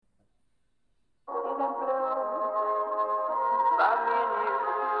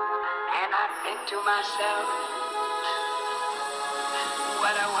into myself.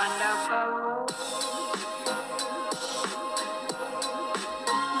 What a wonderful world.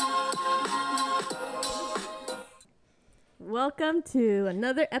 Welcome to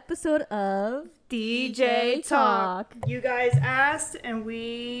another episode of DJ Talk. You guys asked and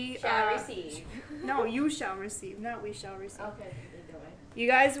we shall receive. No, you shall receive, not we shall receive. Okay. You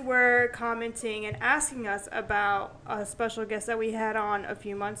guys were commenting and asking us about a special guest that we had on a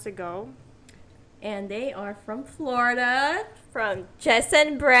few months ago. And they are from Florida. From Jess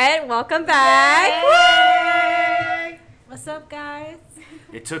and Brett. Welcome back. Hey! What's up, guys?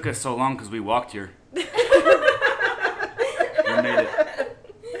 It took us so long because we walked here. We made it.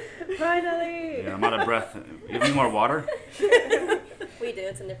 Finally. Yeah, I'm out of breath. You have any more water? We do.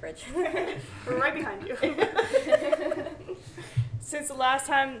 It's in the fridge. We're right behind you. Since the last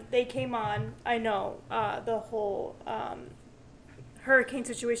time they came on, I know the whole hurricane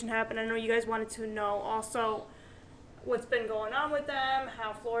situation happened. I know you guys wanted to know also what's been going on with them,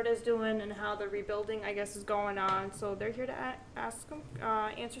 how Florida's doing, and how the rebuilding, I guess, is going on. So they're here to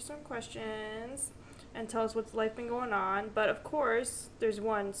answer some questions and tell us what's life been going on. But of course, there's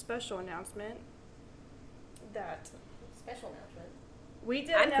one special announcement that Special announcement. we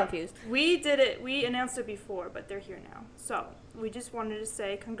did. I'm confused. We did it. We announced it before, but they're here now. So we just wanted to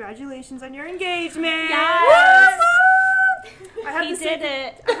say congratulations on your engagement. Yes. I have He to say did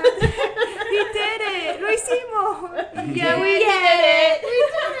it. He did it. Lo hicimos. Yeah, we did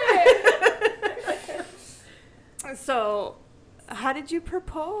it. So, how did you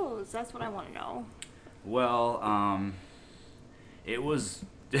propose? That's what I want to know. Well, it was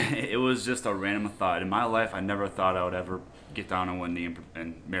just a random thought. In my life, I never thought I would ever get down on one knee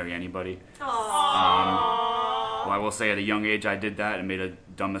and marry anybody. Well, I will say at a young age I did that and made a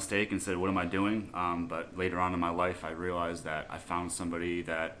dumb mistake and said, what am I doing? But later on in my life, I realized that I found somebody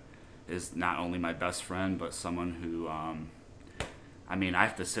that is not only my best friend, but someone who, I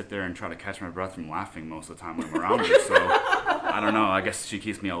have to sit there and try to catch my breath from laughing most of the time when I'm around her. So, I don't know. I guess she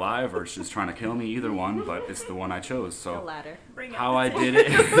keeps me alive or she's trying to kill me, either one, but it's the one I chose. So, The latter. how I did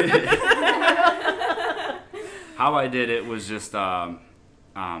it... How I did it was just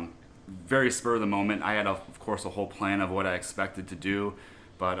very spur of the moment. I had, of course, a whole plan of what I expected to do,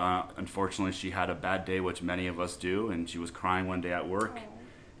 but unfortunately she had a bad day, which many of us do, and she was crying one day at work,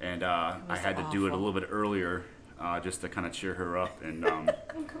 and I had to do it a little bit earlier just to kind of cheer her up, and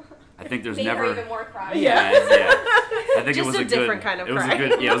I think there's Made never... her even more cry. Yeah. I think Just it was a different kind of cry.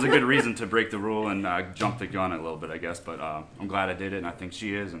 It was a good reason to break the rule and jump the gun a little bit, I guess, but I'm glad I did it, and I think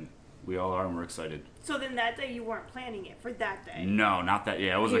she is, and we all are, and we're excited. So then that day you weren't planning it for that day? No, not that.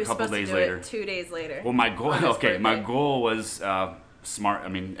 Yeah, it was He a was couple supposed days to do later. It 2 days later. Well, my goal. On his Okay, my birthday. goal was smart.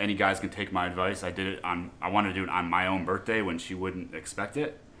 Any guys can take my advice. I wanted to do it on my own birthday when she wouldn't expect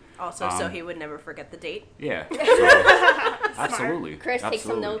it. Also, so he would never forget the date. Yeah. So, absolutely. Chris, take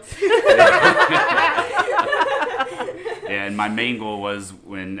some notes. Yeah, and my main goal was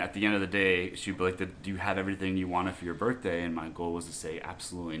when at the end of the day she'd be like, "Do you have everything you wanted for your birthday?" And my goal was to say,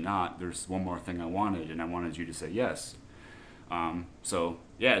 "Absolutely not. There's one more thing I wanted, and I wanted you to say yes." So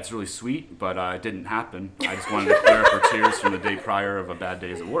yeah, it's really sweet, but it didn't happen. I just wanted to clear up her tears from the day prior of a bad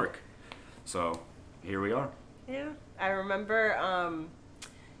day at work. So here we are. Yeah. I remember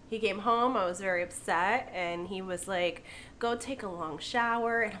he came home. I was very upset, and he was like, go take a long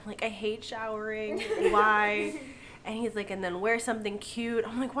shower. And I'm like, I hate showering. Why? And he's like, and then wear something cute.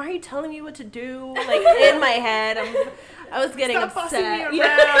 I'm like, why are you telling me what to do? Like, in my head, I was getting Stop upset. bossing me around.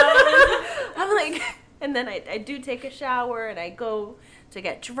 Yeah. I'm like, and then I do take a shower, and I go to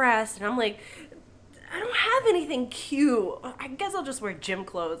get dressed, and I'm like, I don't have anything cute. I guess I'll just wear gym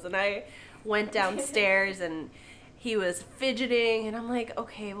clothes. And I went downstairs, and he was fidgeting, and I'm like,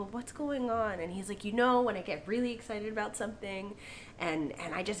 okay, well, what's going on? And he's like, when I get really excited about something, and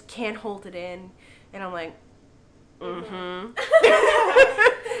I just can't hold it in. And I'm like, mm-hmm.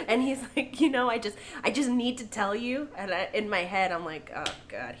 And he's like, I just need to tell you. And in my head, I'm like, oh,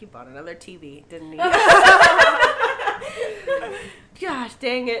 God, he bought another TV, didn't he? Gosh,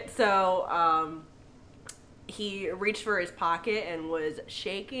 dang it. So, he reached for his pocket and was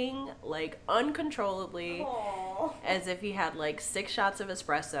shaking, like, uncontrollably. Aww. As if he had, like, 6 shots of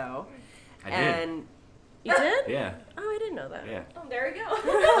espresso. I did. And you did? Yeah. Oh, I didn't know that. Yeah. Oh, there we go.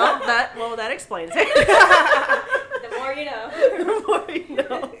 That explains it. The more you know. The more you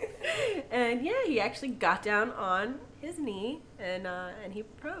know. And yeah, he actually got down on his knee and he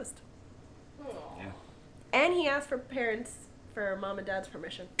proposed. Yeah. And he asked for mom and dad's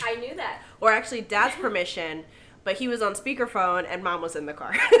permission. I knew that. Or actually dad's permission, but he was on speakerphone and mom was in the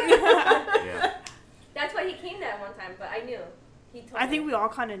car. Yeah. That's why he came that one time, but I knew. He told I think me. we all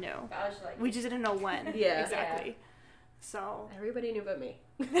kind of knew. I was like, We just didn't know when. Yeah. Exactly. So, Everybody knew but me.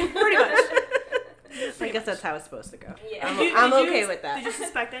 pretty much. I guess that's how it's supposed to go. Yeah. I'm okay with that. Did you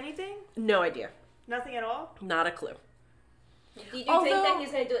suspect anything? No idea. Nothing at all? Not a clue. Did you think Although- that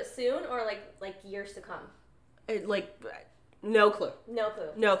he's gonna do it soon or like years to come? No clue. No clue.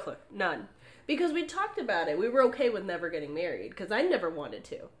 No clue. None. Because we talked about it. We were okay with never getting married because I never wanted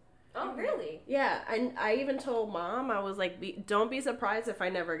to. Oh, really? Yeah, and I even told Mom, I was like, don't be surprised if I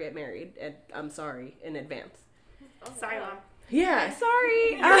never get married, and I'm sorry in advance. Oh, Sorry, wow. Mom. Yeah,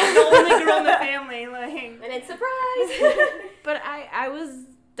 sorry. You're the only girl in the family. Like, And then surprise. But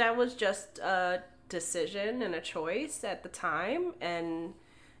that was just a decision and a choice at the time, and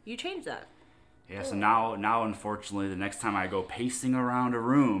you changed that. Yeah, so now unfortunately, the next time I go pacing around a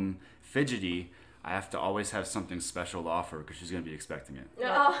room, fidgety, I have to always have something special to offer because she's going to be expecting it.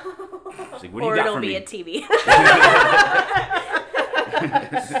 Oh. She's like, what do Or you got it'll for be me? a TV.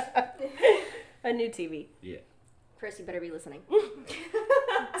 A new TV. Yeah. Chris, you better be listening.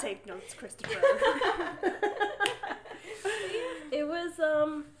 take notes, Christopher.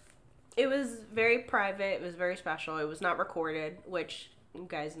 It was very private. It was very special. It was not recorded, which you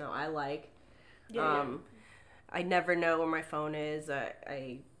guys know I like. Yeah. I never know where my phone is.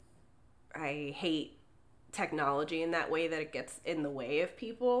 I hate technology in that way that it gets in the way of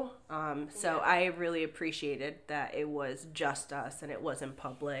people. So I really appreciated that it was just us and it wasn't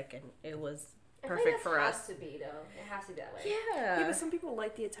public and it was perfect for us. It has to be, though. It has to be that way. Yeah, Yeah. but some people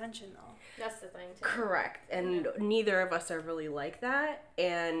like the attention, though. That's the thing, too. Correct. And neither of us are really like that.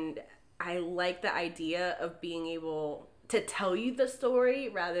 And I like the idea of being able to tell you the story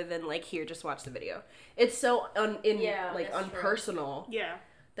rather than like, here, just watch the video. It's so that's unpersonal Yeah.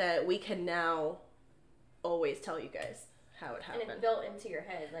 that we can now always tell you guys how it And happened. it's built into your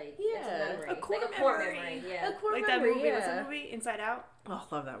head. Like, Yeah. it's a memory. A core like a core memory. memory. Yeah. A core Like memory, that movie. yeah. What's that movie? Inside Out? Oh,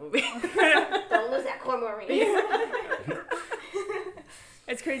 love that movie. Don't lose that core memory.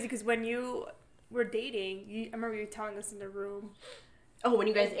 It's crazy because when you were dating, I remember you telling us in the room. Oh, when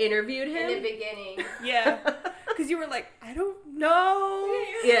you guys interviewed In the him? beginning. Yeah. Because you were like, I don't know.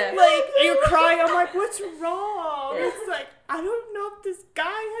 Yeah. Like, and you're crying. I'm like, what's wrong? It's like, I don't know if this guy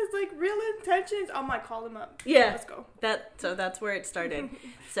has like real intentions. I'm like, call him up. Yeah. Let's go. So that's where it started.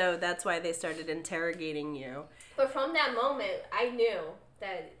 So that's why they started interrogating you. But from that moment, I knew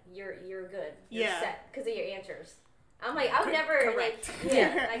that you're good. You're Yeah. set because of your answers. I'm like, I would never correct. like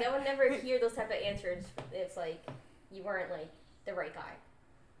I would never hear those type of answers. It's like you weren't like the right guy.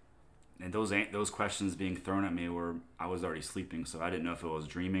 And those questions being thrown at me I was already sleeping, so I didn't know if it was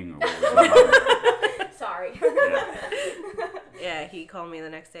dreaming or what was going on. Sorry. Yeah. Yeah, he called me the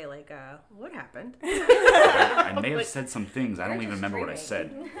next day like, what happened? I may have said some things. I don't even remember what I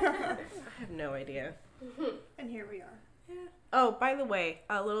said. I have no idea. And here we are. Oh, by the way,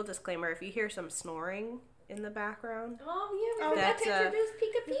 a little disclaimer. If you hear some snoring in the background, Oh yeah, Oh, we forgot that's, to introduce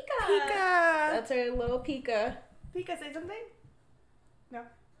Pika Pika. Pika. that's our little Pika. Pika, say something? No.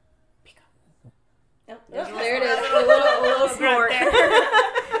 Oh, There it is, a little snort.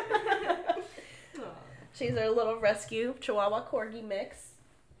 She's our little rescue Chihuahua Corgi mix.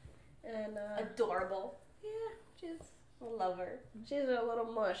 And, Adorable. yeah, I love her. She's a little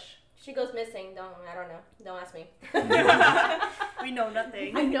mush. She goes missing. I don't know. Don't ask me. We know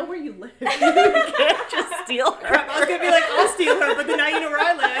nothing. I know where you live. You can't just steal her. I was gonna be like, I'll steal her, but then now you know where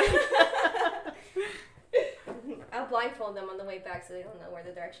I live. I'll blindfold them on the way back so they don't know where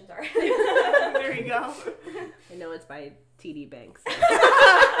the directions are. There you go. I know it's by TD Banks.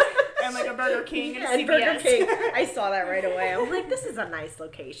 And like a Burger King and a And CVS. Burger King. I saw that right away. I'm like, this is a nice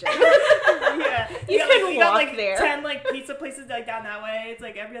location. Yeah. You got, can like, you got, walk like, there. 10 like pizza places like down that way. It's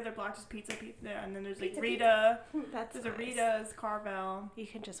like every other block just pizza. And then there's like Pizza, Rita. That's There's nice. a Rita's, Carvel. You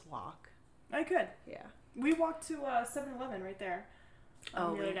can just walk. I could. Yeah. We walked to 7-Eleven right there. The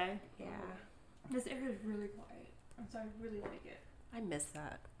other day. Yeah. This area is really quiet. So I really like it. I miss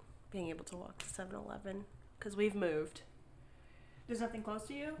that. Being able to walk to 7-Eleven. Because we've moved. There's nothing close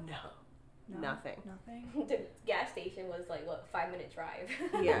to you? No. No. Nothing. Nothing. The gas station was like, what, 5-minute drive?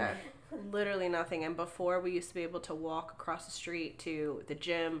 Yeah. Literally nothing. And before, we used to be able to walk across the street to the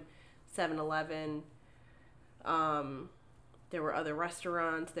gym, 7-Eleven. There were other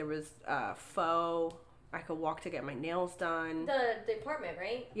restaurants. There was Pho. I could walk to get my nails done. The apartment,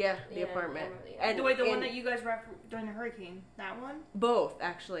 right? Yeah, the Yeah, apartment. I remember, yeah. And, Wait, the one and that you guys were at during the hurricane? That one? both,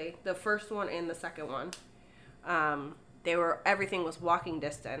 actually. The first one and the second one. Everything was walking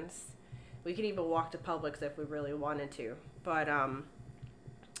distance. We could even walk to Publix if we really wanted to. But,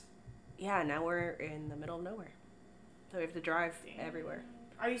 yeah, now we're in the middle of nowhere. So we have to drive everywhere.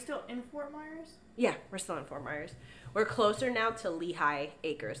 Are you still in Fort Myers? Yeah, we're still in Fort Myers. We're closer now to Lehigh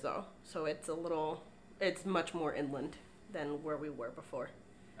Acres, though. So it's much more inland than where we were before.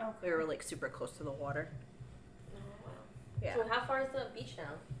 Okay. We were, like, super close to the water. Oh, wow. Yeah. So how far is the beach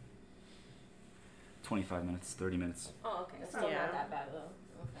now? 25 minutes, 30 minutes. Oh, okay. It's still Yeah. not that bad, though.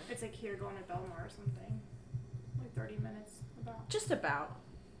 Okay. It's like here going to Belmar or something. Like 30 minutes about. Just about.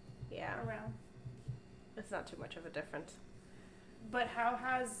 Yeah. Around. It's not too much of a difference. But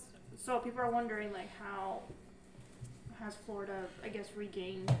so people are wondering, like, how has Florida, I guess,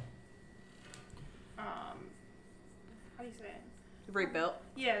 regained, how do you say it? Rebuilt.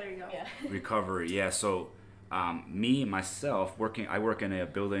 Yeah, there you go. Yeah. Recovery, yeah. So, myself, I work in a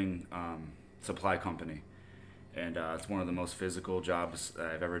building supply company, and it's one of the most physical jobs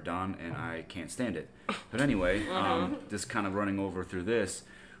that I've ever done, and I can't stand it. But anyway, just kind of running over through this,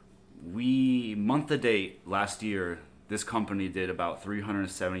 month to date last year, this company did about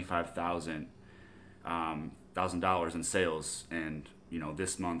 $375,000 in sales, and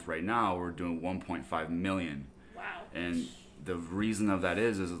this month right now we're doing 1.5 million. Wow. And the reason of that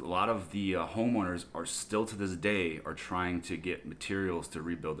is a lot of the homeowners are still to this day are trying to get materials to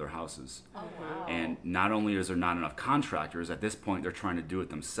rebuild their houses. Oh, wow. And not only is there not enough contractors, at this point they're trying to do it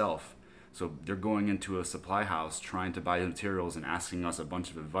themselves. So they're going into a supply house trying to buy the materials and asking us a bunch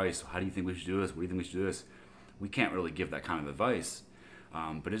of advice. How do you think we should do this? What do you think we should do this? We can't really give that kind of advice.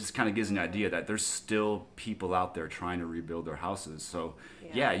 But it just kind of gives an idea that there's still people out there trying to rebuild their houses. So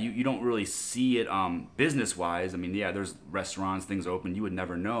yeah, you don't really see it business-wise. I mean, yeah, there's restaurants, things open. You would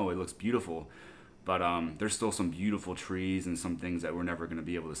never know. It looks beautiful. But there's still some beautiful trees and some things that we're never going to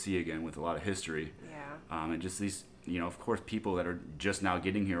be able to see again with a lot of history. Yeah. And just these, of course, people that are just now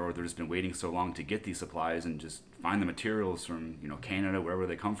getting here or they've just been waiting so long to get these supplies and just find the materials from, Canada, wherever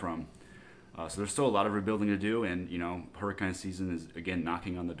they come from. So there's still a lot of rebuilding to do, and hurricane season is again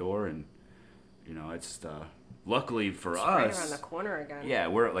knocking on the door, and it's luckily for It's us right around the corner again. Yeah,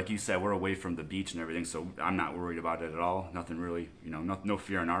 we're like you said, we're away from the beach and everything, so I'm not worried about it at all. Nothing really, no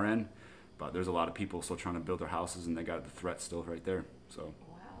fear on our end. But there's a lot of people still trying to build their houses, and they got the threat still right there. So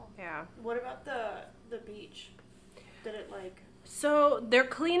Wow. Yeah. What about the beach? Did it like? So they're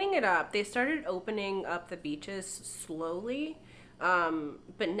cleaning it up. They started opening up the beaches slowly.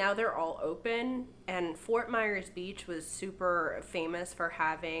 But now they're all open, and Fort Myers Beach was super famous for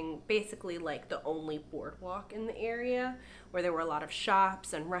having basically like the only boardwalk in the area where there were a lot of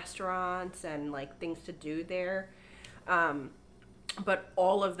shops and restaurants and like things to do there. But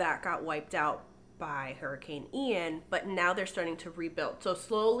all of that got wiped out by Hurricane Ian, but now they're starting to rebuild. So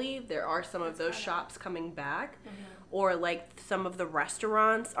slowly there are some of those shops coming back. Or like some of the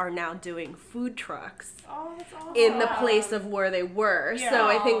restaurants are now doing food trucks Oh, that's awesome. in the place of where they were. Yeah. So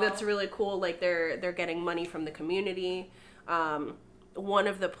I think that's really cool. Like they're getting money from the community. One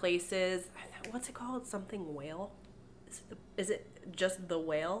of the places, what's it called? Something Whale? Is it just the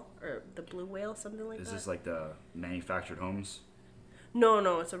Whale or the Blue Whale? Something like that. is this like the manufactured homes?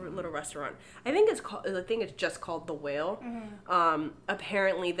 No, it's a little restaurant. I think it's just called the Whale.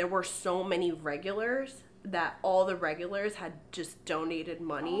 Apparently there were so many regulars that all the regulars had just donated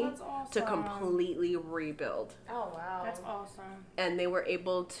money that's awesome. to completely rebuild. Oh, wow. That's awesome. And they were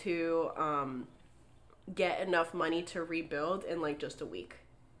able to get enough money to rebuild in like just a week.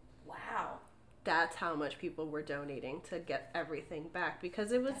 Wow. That's how much people were donating to get everything back,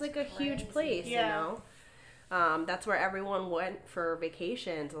 because it was like a huge crazy. place, Yeah. That's where everyone went for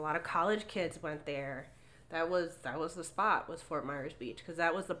vacations. A lot of college kids went there. That was the spot, was Fort Myers Beach, because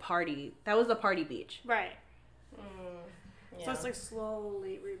that was the party beach. Right. Yeah. So it's like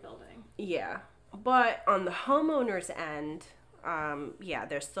slowly rebuilding. Yeah. But on the homeowner's end,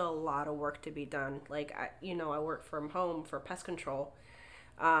 there's still a lot of work to be done. Like, I work from home for pest control.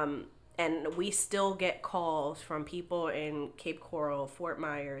 And we still get calls from people in Cape Coral, Fort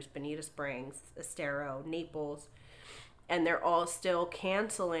Myers, Bonita Springs, Estero, Naples, and they're all still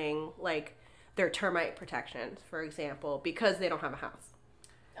canceling, like, their termite protections, for example, because they don't have a house.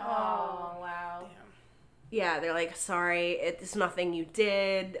 Oh, wow. Damn. Yeah, they're like, sorry, it's nothing you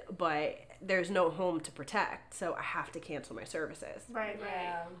did, but there's no home to protect, so I have to cancel my services. Right.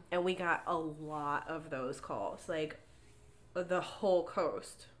 Yeah. And we got a lot of those calls, like the whole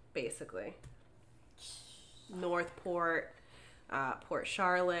coast, basically. Northport, Port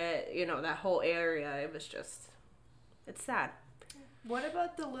Charlotte, that whole area. It was just, it's sad. What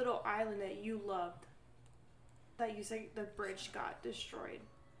about the little island that you loved? That you said the bridge got destroyed.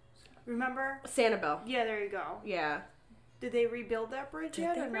 Remember? Sanibel. Yeah, there you go. Yeah. Did they rebuild that bridge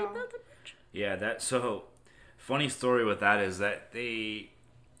yet or no? rebuild the bridge? Yeah, so funny story with that is that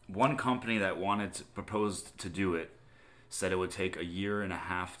one company that wanted to propose to do it said it would take a year and a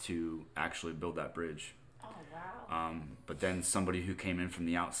half to actually build that bridge. Oh, wow. But then somebody who came in from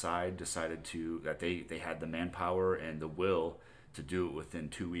the outside decided that they had the manpower and the will to do it within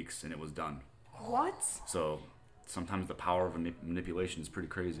 2 weeks, and it was done. What? So sometimes the power of manipulation is pretty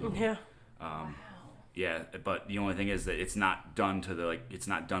crazy. Yeah. Yeah, but the only thing is that it's not done it's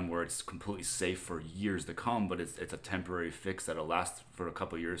not done where it's completely safe for years to come, but it's a temporary fix that'll last for a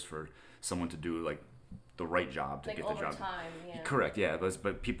couple of years for someone to do like the right job to Like get the over job. time, yeah. Correct, yeah,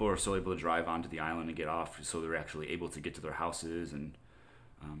 but people are still able to drive onto the island and get off, so they're actually able to get to their houses and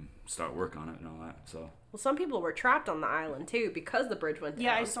start work on it and all that. So. Well, some people were trapped on the island too because the bridge went down.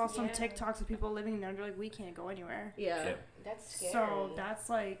 Yeah, I saw some Yeah. TikToks of people living there. They're like, we can't go anywhere. Yeah. Yeah. That's scary. So that's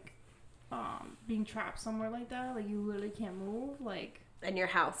like being trapped somewhere like that. Like you literally can't move. Like And your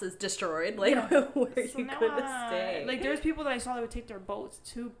house is destroyed. Like, Yeah. where so you now gonna stay? like there's people that I saw that would take their boats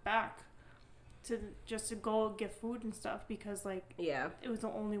back to just to go get food and stuff because like Yeah. it was the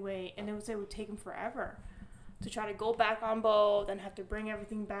only way, and it would take them forever to try to go back on boat, then have to bring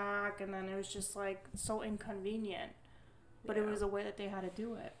everything back, and then it was just like so inconvenient. But it Yeah. was a way that they had to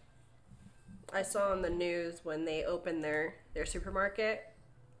do it. I saw on the news when they opened their supermarket,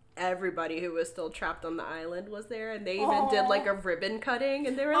 everybody who was still trapped on the island was there, and they even did like a ribbon cutting,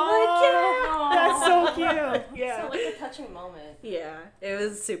 and they were That's so cute. Yeah. So like a touching moment. yeah, it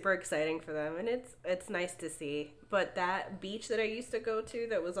was super exciting for them, and it's nice to see. But that beach that I used to go to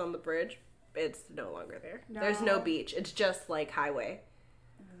that was on the bridge, it's no longer there. There's no No. beach. It's just like highway.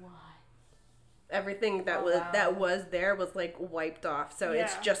 Why? Everything that was there was like wiped off. So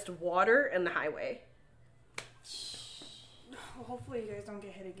it's Yeah. just water and the highway. Well, hopefully you guys don't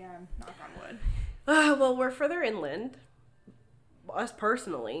get hit again. Knock on wood. Well, we're further inland, us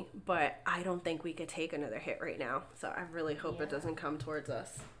personally, but I don't think we could take another hit right now. So I really hope it Yeah. doesn't come towards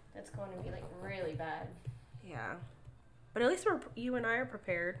us. That's going to be like really bad. Yeah, but at least you and I are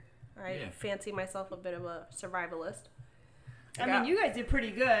prepared. I Yeah. fancy myself a bit of a survivalist. I mean, you guys did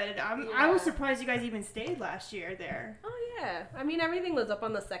pretty good. I was Yeah. surprised you guys even stayed last year there. Oh yeah, I mean everything was up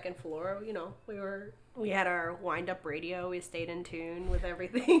on the second floor. You know, we had our wind-up radio. We stayed in tune with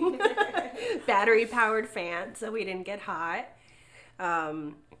everything. Battery-powered fan, so we didn't get hot.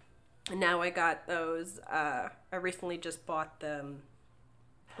 Now I got those. I recently just bought them,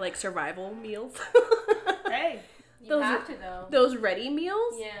 like survival meals. Hey. You Those have are- to though. Those ready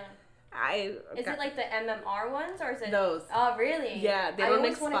meals. Yeah. Is Is it like the MMR ones or is it Those? Oh, really? Yeah, they I don't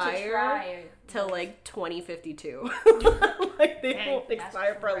always wanted to expire try. till like 2052. Like they Dang, won't that's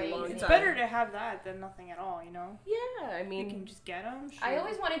expire for a crazy. long time. It's better to have that than nothing at all, you know? Yeah, I You mean, can just get them. Sure. I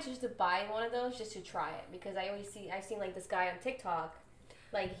always wanted to buy one of those just to try it because I've seen like this guy on TikTok,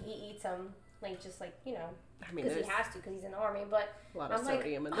 like he eats them like just like you know I mean, because he there's has to because he's an army. But a lot of I'm like,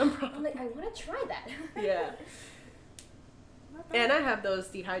 sodium in them. I'm like I want to try that. Yeah. And I have those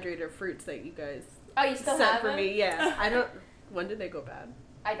dehydrated fruits that you guys Oh, you still sent have for them? me. Yeah. I don't. When did they go bad?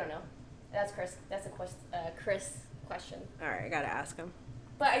 I don't know. That's Chris. That's a Chris question. All right, I gotta ask him.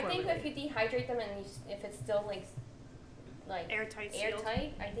 But I Before think we if you dehydrate them and if it's still like Airtight sealed.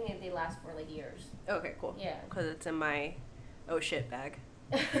 airtight, I think they last for like years. Okay, cool. Yeah. Because it's in my oh shit bag.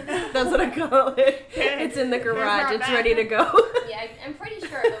 That's what I call it. It's in the garage. our It's bag. ready to go. Yeah, I'm pretty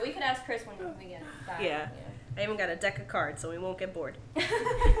sure, but we could ask Chris when we get back. Yeah. I even got a deck of cards, so we won't get bored.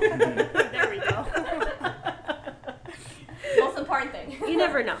 There we go. Most important thing. You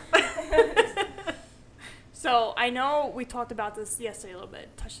never know. So I know we talked about this yesterday a little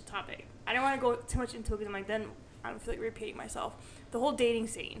bit, touched the topic. I don't want to go too much into it because I'm like, then I don't feel like repeating myself. The whole dating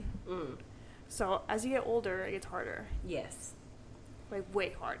scene. Mm. So as you get older, it gets harder. Yes. Like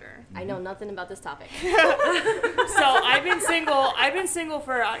way harder. I know nothing about this topic. So I've been single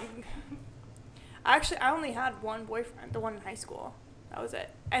for actually I only had one boyfriend, the one in high school. That was it.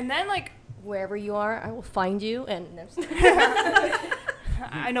 And then like Wherever you are, I will find you and.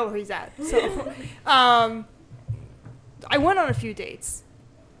 I know where he's at. So I went on a few dates.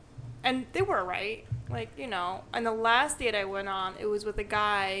 And they were right. Like, you know, and the last date I went on, it was with a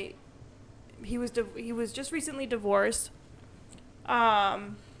guy. He was just recently divorced.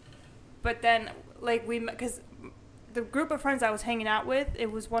 But then like we met, cuz the group of friends I was hanging out with,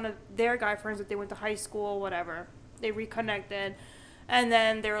 it was one of their guy friends that they went to high school, whatever. They reconnected. And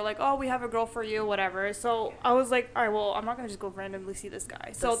then they were like, oh, we have a girl for you, whatever. So I was like, all right, well, I'm not going to just go randomly see this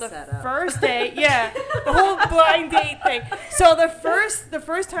guy. So the setup. first day, yeah, the whole blind date thing. So the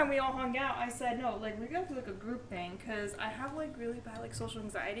first time we all hung out, I said, no, like, we're going to do, like, a group thing. Because I have, like, really bad, like, social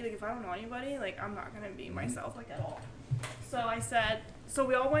anxiety. Like, if I don't know anybody, like, I'm not going to be myself, like, at all. So I said, so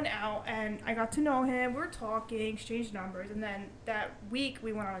we all went out, and I got to know him. We were talking, exchanged numbers. And then that week,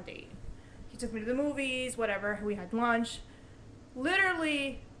 we went on a date. He took me to the movies, whatever. We had lunch.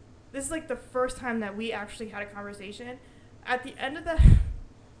 Literally, this is like the first time that we actually had a conversation. At the end of the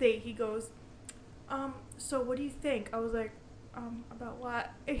date, he goes, so what do you think? I was like, about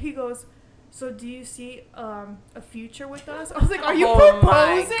what? And he goes, so do you see a future with us? I was like, are you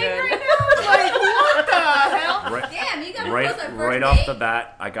proposing right now? Like, what the hell? Right, Damn, you got to right, propose on first right date? off the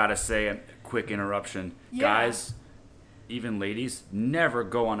bat, I gotta say a quick interruption. Yeah. Guys, even ladies, never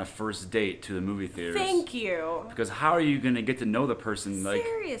go on a first date to the movie theaters. Thank you. Because how are you gonna get to know the person? Like,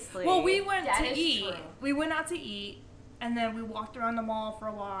 Seriously. Well, we went That to is eat. true. We went out to eat, and then we walked around the mall for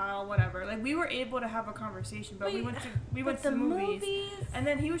a while, whatever. Like, we were able to have a conversation, but we went to the movies. And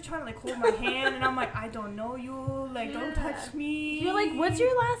then he was trying to, like, hold my hand, and I'm like, I don't know you. Like, don't touch me. You're like, what's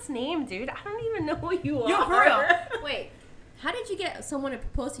your last name, dude? I don't even know who you are. Yo, for real. Wait, how did you get someone to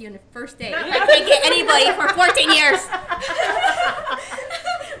propose to you on the first date? I can't get anybody for 14 years.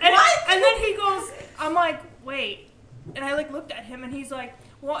 And then he goes, I'm like, wait. And I, like, looked at him, and he's like,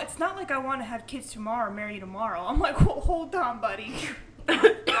 well, it's not like I want to have kids tomorrow or marry tomorrow. I'm like, well, hold on, buddy.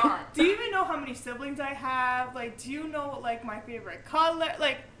 God. Do you even know how many siblings I have? Like, do you know, like, my favorite color?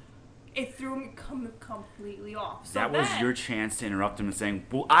 Like, it threw me completely off. So that was then, your chance to interrupt him and saying,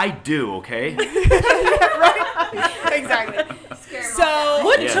 well, I do, okay? right? Exactly. Scare 'em So, off.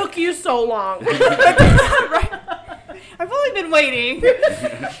 What Yeah. took you so long? right? I've only been waiting.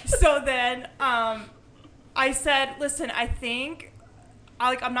 So then, I said, listen, I think,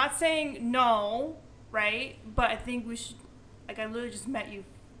 I'm not saying no, right? But I think we should, like, I literally just met you,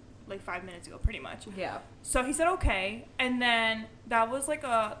 like, 5 minutes ago, pretty much. Yeah. So he said, okay. And then that was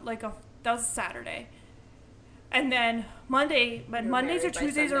that was a Saturday. And then Monday, but You're Mondays or married by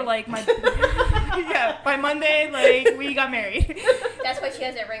Tuesdays are Sunday. like my, yeah, by Monday, like, we got married. That's why she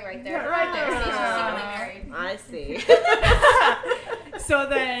has that ring right there. Yeah, right there. She's secretly married. I see. So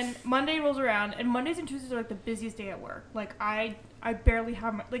then Monday rolls around, and Mondays and Tuesdays are like the busiest day at work. Like, I barely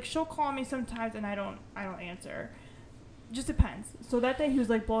have my, like, she'll call me sometimes and I don't answer. Just depends. So that day he was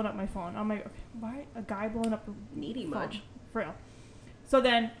like blowing up my phone. I'm like, okay, why a guy blowing up a Needy phone? much. For real. So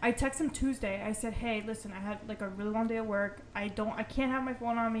then I text him Tuesday. I said, hey, listen, I had like a really long day at work. I can't have my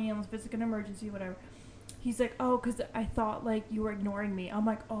phone on me unless it's like an emergency, whatever. He's like, oh, because I thought like you were ignoring me. I'm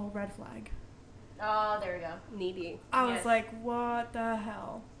like, oh, red flag. Oh, there we go. Needy. I Yes. was like, what the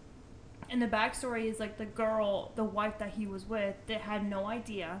hell? And the backstory is like the wife that he was with, that had no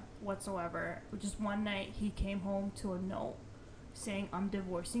idea whatsoever. Just one night he came home to a note saying, I'm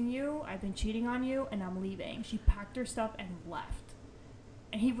divorcing you, I've been cheating on you, and I'm leaving. She packed her stuff and left.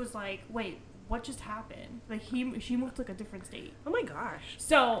 And he was like, wait, what just happened? Like, she moved to like a different state. Oh my gosh.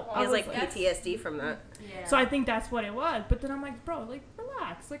 So He I has was like PTSD from that. Yeah. So I think that's what it was. But then I'm like, bro, like,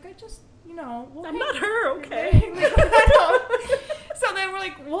 relax. Like, I just, we'll I'm hang- not her, okay. So then we're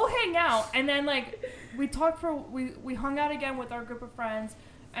like, we'll hang out. And then, like, we talked we hung out again with our group of friends.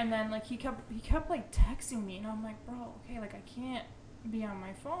 And then, like, he kept like, texting me. And I'm like, bro, okay, like, I can't be on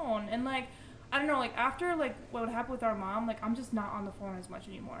my phone. And, like, I don't know, like, after, like, what happened with our mom, like, I'm just not on the phone as much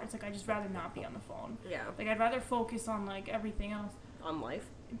anymore. It's like, I just rather not be on the phone. Yeah. Like, I'd rather focus on, like, everything else. On life.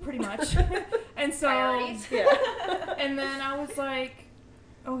 Pretty much. And so... Priorities. Yeah. And then I was like,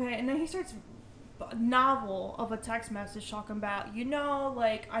 okay. And then he starts a novel of a text message talking about,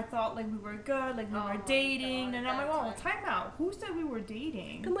 like, I thought, like, we were good, like, we Oh were my dating. God, And I'm like, that's oh, time out. Who said we were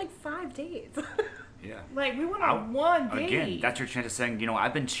dating? Been like 5 days. Yeah. Like, we went on one date. Again, that's your chance of saying,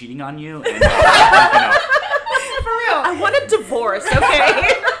 I've been cheating on you. And, For real. I want a divorce,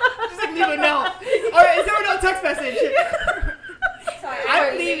 okay? Just like, leave a note. All right, is there a no text message? Sorry,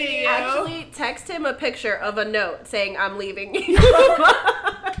 I'm leaving you. Actually, text him a picture of a note saying, I'm leaving you.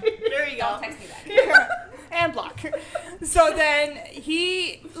 There you go. Don't text me back. And block. So then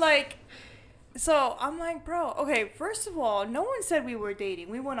he, like, so I'm like, bro, okay, first of all, no one said we were dating.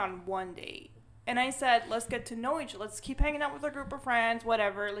 We went on one date. And I said, let's get to know each other. Let's keep hanging out with our group of friends,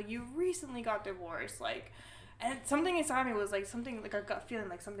 whatever. Like, you recently got divorced. Like, and something inside me was like, something, like, a gut feeling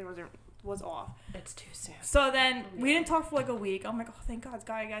like something was off. It's too soon. So then we didn't talk for like a week. I'm like, oh, thank God,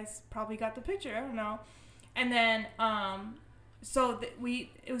 guys probably got the picture. I don't know. And then,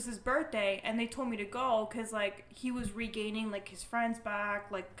 it was his birthday, and they told me to go because, like, he was regaining, like, his friends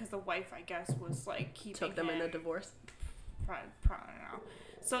back, like, because the wife, I guess, was, like, keeping Took them in him. a divorce. Probably, I don't know.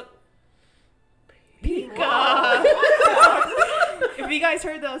 So, Pika. If you guys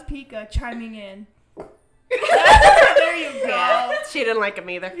heard that was Pika chiming in. There you go. She didn't like him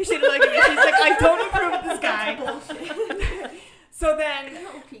either. You should like it. She's like, I don't approve of this guy. So then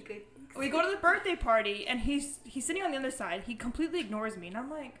we go to the birthday party, and he's sitting on the other side. He completely ignores me, and I'm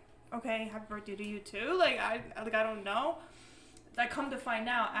like, okay, happy birthday to you too. Like I don't know. I come to find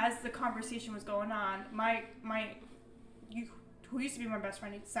out, as the conversation was going on, who used to be my best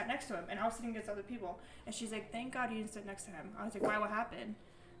friend, he sat next to him, and I was sitting against other people, and she's like, thank God you didn't sit next to him. I was like, why, what happened?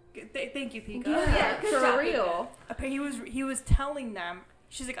 Thank you, Pika. Yeah, for real. He was telling them,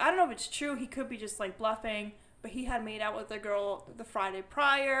 she's like, I don't know if it's true, he could be just like bluffing, but he had made out with a girl the Friday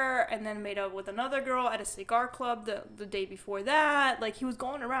prior, and then made out with another girl at a cigar club the day before that. Like, he was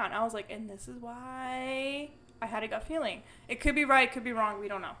going around. I was like, and this is why I had a gut feeling. It could be right, could be wrong, we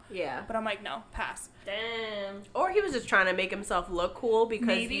don't know. Yeah. But I'm like, no, pass. Damn. Or he was just trying to make himself look cool because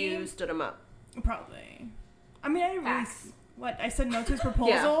Maybe. you stood him up. Probably. I mean, I didn't really... Facts. What, I said no to his proposal?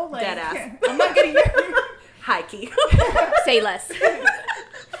 Yeah, like, dead ass. I'm not getting married. High key. Say less.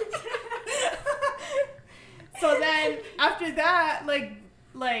 So then, after that,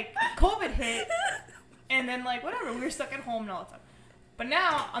 like COVID hit, and then, like, whatever, we were stuck at home and all the time. But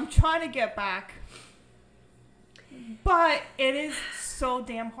now, I'm trying to get back. But it is so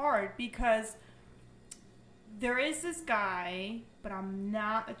damn hard, because there is this guy, but I'm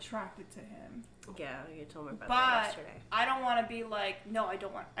not attracted to him. Yeah, you told me about that But yesterday. I don't want to be like, no, I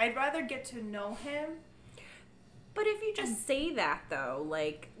don't want. I'd rather get to know him. But if you just say that, though,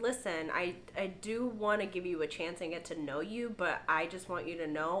 like, listen, I do want to give you a chance and get to know you, but I just want you to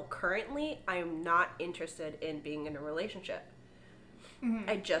know, currently, I am not interested in being in a relationship. Mm-hmm.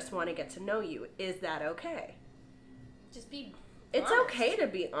 I just want to get to know you. Is that okay? Just be It's honest. okay to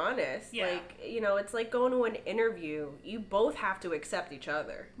be honest. Yeah. Like, you know, it's like going to an interview. You both have to accept each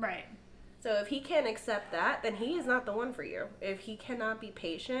other. Right. So if he can't accept that, then he is not the one for you. If he cannot be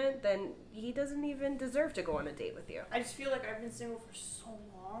patient, then he doesn't even deserve to go on a date with you. I just feel like I've been single for so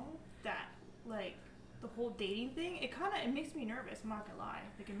long that, like, the whole dating thing, it makes me nervous. I'm not gonna lie.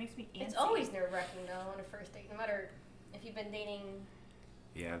 Like, it makes me antsy. It's always nerve-wracking, though, on a first date. No matter if you've been dating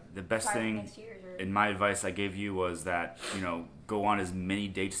Yeah, the best 5 or thing 6 years or... in my advice I gave you was that, go on as many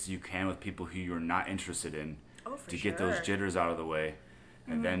dates as you can with people who you're not interested in to get those jitters out of the way.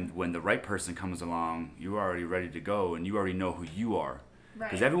 And then when the right person comes along, you're already ready to go, and you already know who you are.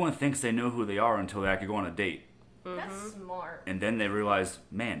 Because Right. everyone thinks they know who they are until they actually go on a date. That's smart. And then they realize,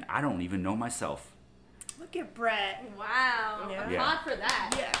 man, I don't even know myself. Look at Brett. Wow. Yeah. I'm Yeah. hot for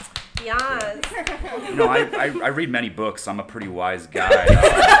that. Yes. Yes. I read many books. I'm a pretty wise guy.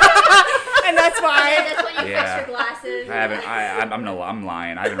 And that's Yeah, why. that's why you Yeah. fix your glasses. I haven't. I'm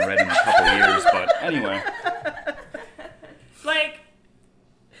lying. I haven't read in a couple years, but anyway. Like,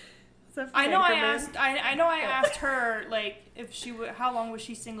 I know I asked her, like, if she would, how long was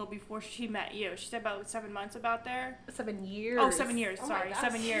she single before she met you? She said about 7 months about there. 7 years. Oh, 7 years. Oh my Sorry, gosh.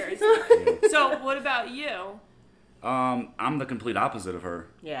 7 years. So what about you? I'm the complete opposite of her.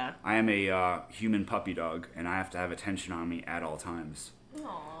 Yeah. I am a human puppy dog, and I have to have attention on me at all times.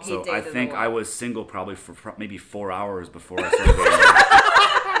 Aw. So He I dated think a I lot. was single probably for maybe 4 hours before I started dating.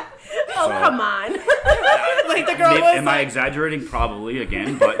 Oh, So- come on. Like, the girl was Am I like, exaggerating? Probably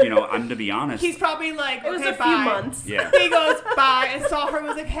again, but I'm to be honest. he's probably like, It was okay, a few bye. months. Yeah. He goes, bye, and saw her,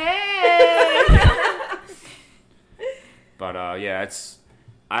 was like, hey. But yeah,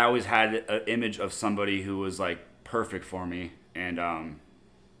 I always had an image of somebody who was like perfect for me, and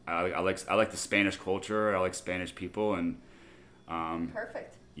I like the Spanish culture. I like Spanish people, and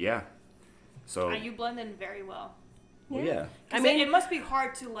Perfect. yeah. So You blend in very well. well, yeah. I I mean, mean- it must be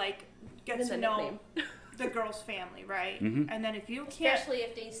hard to, like, get It is to a know nickname. the girl's family, right? Mhm. And then if you can't, Especially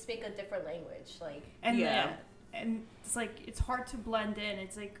if they speak a different language. Like, and Yeah. then, and it's like, it's hard to blend in.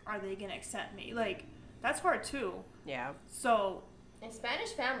 It's like, are they gonna accept me? Like, that's hard too. Yeah. So, in Spanish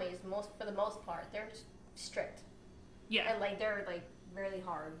families, for the most part, they're strict. yeah, And, like, they're, like, really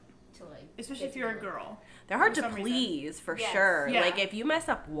hard to, like... especially get if you're a to know. girl. They're hard For to some reason. please, for Yes. sure. Yeah. Like, if you mess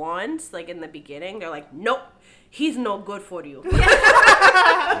up once, like, in the beginning, they're like, nope, he's no good for you.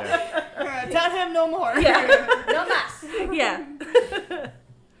 Tell him no more. Yeah. No mas. Yeah.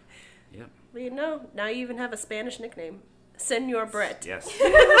 Yep. Well, now you even have a Spanish nickname. Senor Brett. Yes. There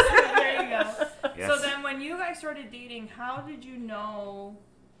you go. Yes. So then, when you guys started dating, how did you know?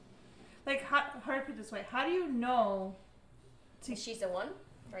 Like, how do I put it this way? How do you know? She's the one?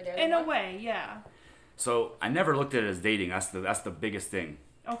 Or they're the In a one? way, yeah. So I never looked at it as dating. That's the biggest thing.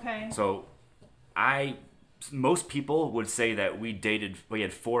 Okay. So most people would say that we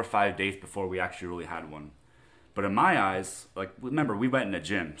had 4 or 5 dates before we actually really had one. But in my eyes, like, remember, we went in a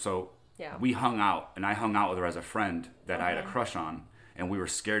gym. So Yeah. we hung out, and I hung out with her as a friend that I had a Okay. crush on. And we were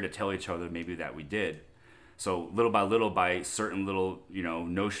scared to tell each other maybe that we did. So little by little, by certain little,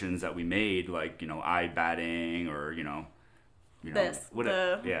 notions that we made, like, eye batting or, This, what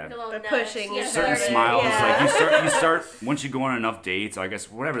the- yeah. The little The nudge, pushing yeah, each Certain other. smiles, Yeah. like you start once you go on enough dates, I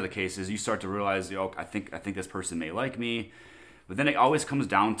guess whatever the case is, you start to realize, I think this person may like me. But then it always comes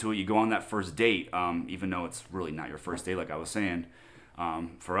down to it. You go on that first date, even though it's really not your first date, like I was saying.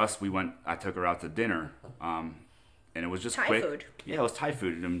 For us, I took her out to dinner, and it was just Thai quick. food. Yeah, it was Thai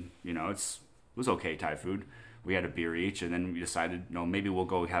food, and it was okay Thai food. We had a beer each, and then we decided, maybe we'll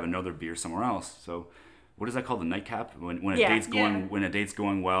go have another beer somewhere else. So, what is that called? The nightcap? When a date's going when a date's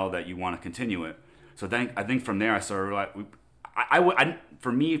going well, that you want to continue it. So then I think from there I started.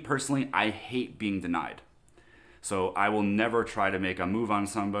 For me personally, I hate being denied. So I will never try to make a move on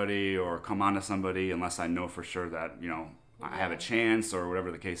somebody or come on to somebody unless I know for sure that I have a chance or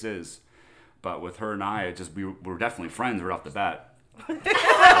whatever the case is. But with her and I, we're definitely friends right off the bat.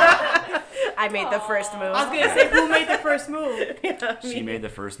 I made the first move. I was gonna say, who made the first move? She made the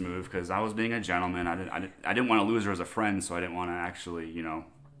first move because I was being a gentleman. I didn't want to lose her as a friend, so I didn't want to actually,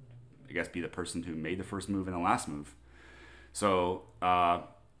 I guess be the person who made the first move and the last move. So, I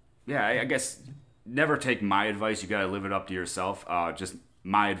guess never take my advice. You got to live it up to yourself. Just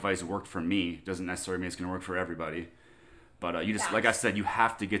my advice worked for me. Doesn't necessarily mean it's going to work for everybody. But you just, like I said, you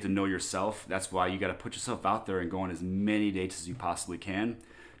have to get to know yourself. That's why you got to put yourself out there and go on as many dates as you possibly can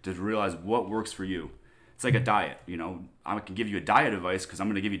to realize what works for you. It's like a diet, I can give you a diet advice because I'm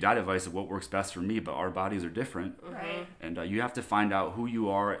going to give you diet advice of what works best for me, but our bodies are different. Right. And you have to find out who you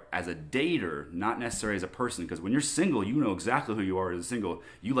are as a dater, not necessarily as a person. Because when you're single, you know exactly who you are as a single.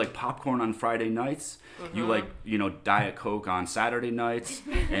 You like popcorn on Friday nights. You like, Diet Coke on Saturday nights.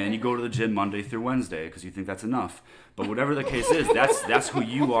 And you go to the gym Monday through Wednesday because you think that's enough. But whatever the case is, that's who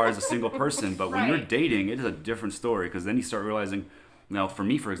you are as a single person. But when you're dating, it is a different story because then you start realizing, for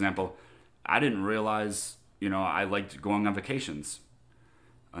me, for example, I didn't realize, I liked going on vacations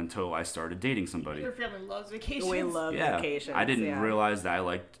until I started dating somebody. Your family loves vacations. We love vacations. I didn't realize that I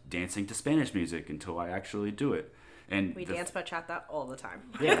liked dancing to Spanish music until I actually do it. And we dance bachata all the time.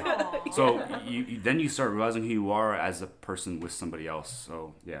 Yeah. So then you start realizing who you are as a person with somebody else.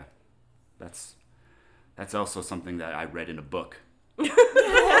 So yeah, that's also something that I read in a book.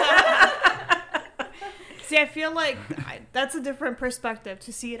 See, I feel like that's a different perspective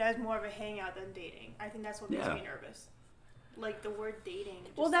to see it as more of a hangout than dating. I think that's what makes me nervous. Like the word dating.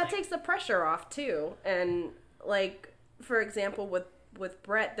 Well, that takes the pressure off too. And like, for example, with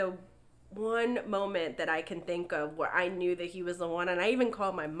Brett, the one moment that I can think of where I knew that he was the one, and I even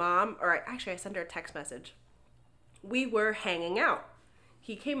called my mom, or I sent her a text message. We were hanging out.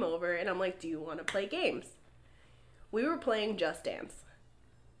 He came over and I'm like, do you want to play games? We were playing Just Dance.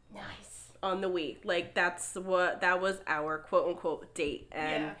 Nice. On the week. Like that was our quote unquote date.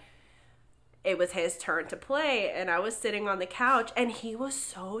 And it was his turn to play and I was sitting on the couch and he was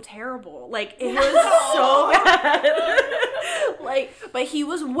so terrible. Like it was so bad. But he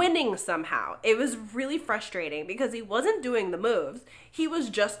was winning somehow. It was really frustrating because he wasn't doing the moves. He was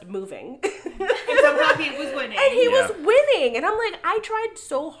just moving. And somehow he was winning. And he was winning. And I'm like, I tried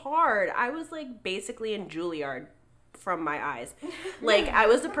so hard. I was like basically in Juilliard from my eyes. Like I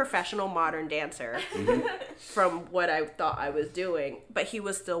was a professional modern dancer from what I thought I was doing, but he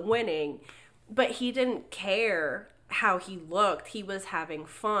was still winning. But he didn't care how he looked. He was having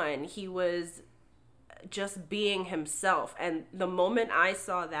fun. He was just being himself. And the moment I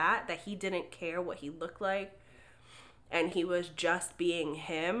saw that he didn't care what he looked like and he was just being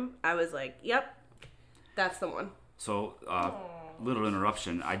him, I was like, yep, that's the one. So, little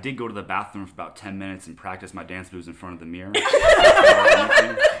interruption. I did go to the bathroom for about 10 minutes and practice my dance moves in front of the mirror.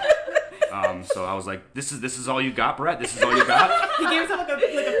 So I was like, "This is all you got, Brett? This is all you got?" He gave himself like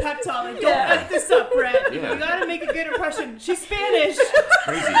a pep talk. Like, don't F this up, Brett. Yeah. You gotta make a good impression. She's Spanish. It's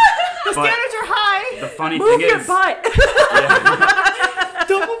crazy. The standards are high. The funny Move thing your is, butt.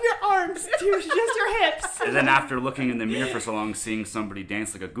 Don't move your arms. Just your hips. and then after looking in the mirror for so long, seeing somebody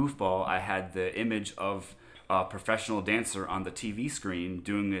dance like a goofball, I had the image of a professional dancer on the TV screen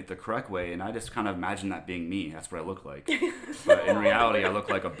doing it the correct way, and I just kind of imagined that being me. That's what I look like. But in reality, I look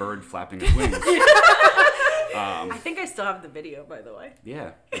like a bird flapping his wings. I think I still have the video, by the way.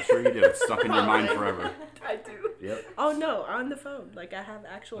 Yeah, I'm sure you do. It's stuck in your mind forever. I do. Yep. Oh no, on the phone. Like I have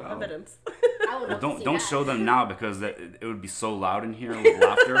actual evidence. I would love to see Don't that. show them now because it would be so loud in here with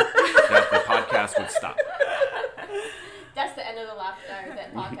laughter that the podcast would stop. That's the end of the laughter,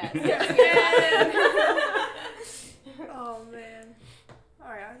 that podcast. Oh man. All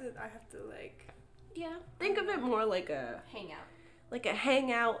right, I have to like. Yeah. Think of it more like a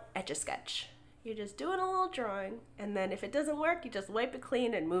hangout etch-a-sketch. You're just doing a little drawing, and then if it doesn't work, you just wipe it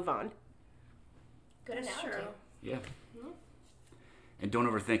clean and move on. Good That's analogy. true. Yeah. And don't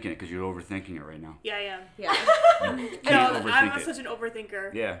overthink it because you're overthinking it right now. Yeah, I am. Yeah. You can't I'm overthink it. such an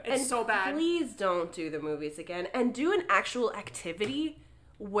overthinker. Yeah. It's And so bad. Please don't do the movies again, and do an actual activity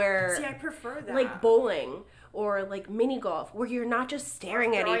where, See, I prefer that. like bowling, or like mini golf, where you're not just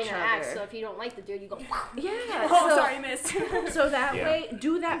staring at each other. Axe, so if you don't like the dude, you go. Yeah. Oh, sorry, miss. So that way,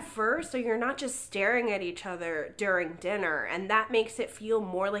 do that first, so you're not just staring at each other during dinner, and that makes it feel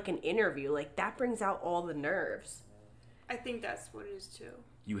more like an interview. Like, that brings out all the nerves. I think that's what it is too.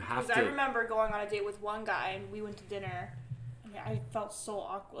 You have Because to. I remember going on a date with one guy, and we went to dinner. I felt so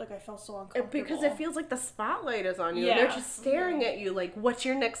awkward. Like, I felt so uncomfortable. Because it feels like the spotlight is on you. Yeah. And they're just staring at you like, what's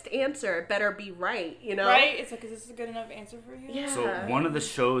your next answer? It better be right, you know? Right? It's like, is this a good enough answer for you? Yeah. So one of the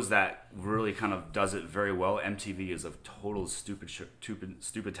shows that really kind of does it very well, MTV is a total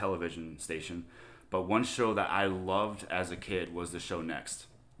stupid television station. But one show that I loved as a kid was the show Next.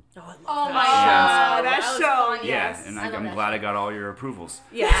 Oh, I love Oh that my show. god, that was show, fun, Yeah, yes. and I love I'm that glad show. I got all your approvals.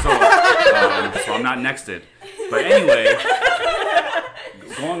 Yeah. So I'm not nexted. But anyway,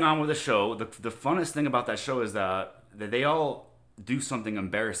 going on with the show, the funnest thing about that show is that they all do something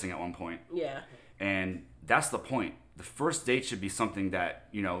embarrassing at one point. Yeah. And that's the point. The first date should be something that,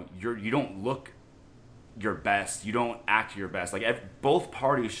 you know, you don't look your best. You don't act your best. Like, both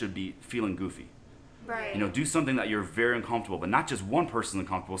parties should be feeling goofy. Right. You know, do something that you're very uncomfortable, but not just one person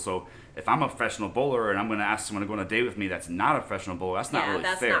uncomfortable. So if I'm a professional bowler and I'm going to ask someone to go on a date with me that's not a professional bowler, that's not really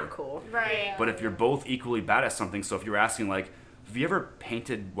that's fair. not cool. Right. But if you're both equally bad at something, so if you're asking, like, have you ever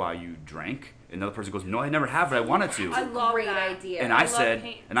painted while you drank? And the other person goes, no, I never have, but I wanted to. I love Great that. idea. And I I love said,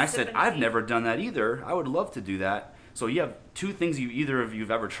 paint- sipping I've paint. never done that either. I would love to do that. So you have two things either of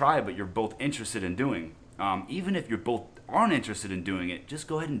you've ever tried, but you're both interested in doing. Even if you're both aren't interested in doing it, just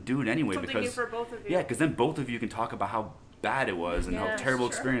go ahead and do it anyway. Something because new for both of you. Yeah, because then both of you can talk about how bad it was and how Yeah, terrible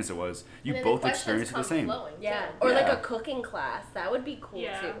sure. experience it was. You And then both the questions experienced it the come same. flowing, Yeah. too. Or like Yeah. a cooking class. That would be cool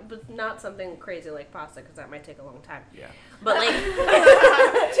Yeah. too. But not something crazy like pasta, because that might take a long time. Yeah. But like,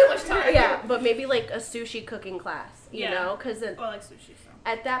 Too much time. yeah, but maybe like a sushi cooking class, you Yeah. know? Because Well, I like sushi, so.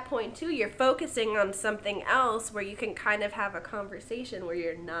 at that point too, you're focusing on something else where you can kind of have a conversation where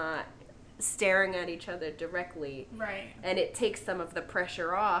you're not staring at each other directly, Right. and it takes some of the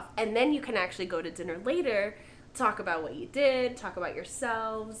pressure off, and then you can actually go to dinner later, talk about what you did, talk about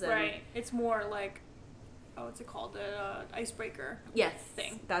yourselves, and Right. It's more like, what's it called? The icebreaker. yes,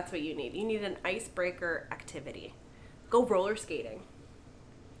 thing. that's what you need. You need an icebreaker activity. Go roller skating.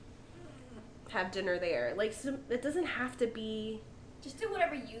 Have dinner there. Like, it doesn't have to be. Just do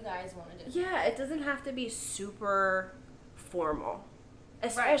whatever you guys want to do. Yeah, it doesn't have to be super formal,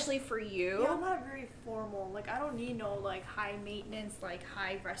 especially for you. Yeah, I'm not very formal. Like, I don't need no, like, high maintenance, like,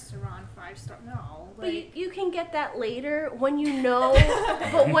 high restaurant, 5-star. No. But Like, you can get that later when you know.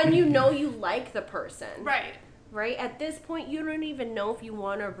 But when you know you like the person, right. right? At this point, you don't even know if you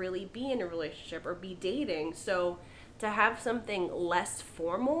want to really be in a relationship or be dating. So to have something less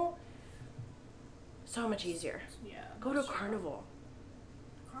formal, so much easier. Yeah. Go to carnival.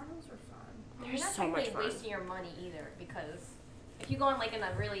 Carnivals are fun. You're There's not so much technically fun. wasting your money either, because if you go on like in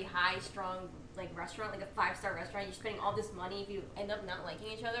a really high strong like restaurant, like a 5-star restaurant, you're spending all this money. If you end up not liking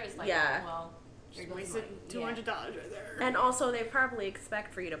each other, it's like, Yeah. oh, well, you're Just wasting wasted money. $200 right there. And also, they probably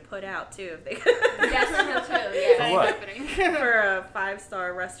expect for you to put out too if they Yes, true too. Yeah. That ain't what? happening. for a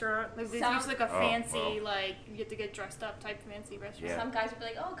 5-star restaurant. Like, there's Some- usually like a Oh, fancy, well. like, you get to get dressed up type fancy restaurant. Yeah. Some guys would be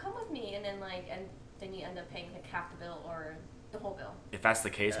like, oh, come with me, and then then you end up paying like half the bill or the whole bill. If that's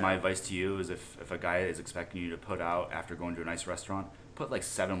the case, my advice to you is if a guy is expecting you to put out after going to a nice restaurant, put like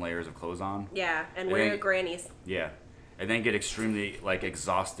 7 layers of clothes on. Yeah, and I wear your think- grannies. Yeah. And then get extremely like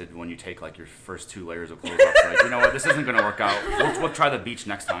exhausted when you take like your first 2 layers of clothes off. You're like, you know what, this isn't gonna work out. We'll try the beach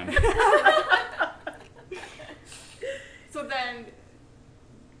next time. So then,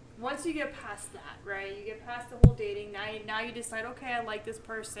 once you get past that, right? You get past the whole dating. Now you decide, okay, I like this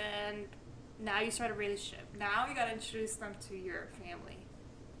person. Now you start a relationship. Now you gotta introduce them to your family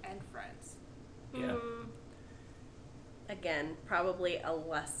and friends. Yeah. Again, probably a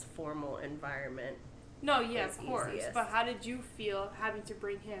less formal environment. No, yeah, It's of course. easiest. But how did you feel having to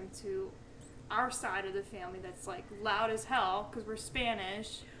bring him to our side of the family that's like loud as hell because we're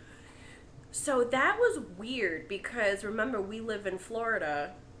Spanish? So that was weird because remember, we live in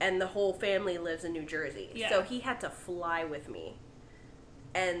Florida and the whole family lives in New Jersey. Yeah. So he had to fly with me.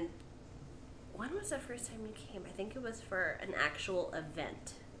 And when was the first time you came? I think it was for an actual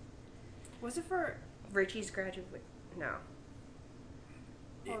event. Was it for? Richie's graduate. No.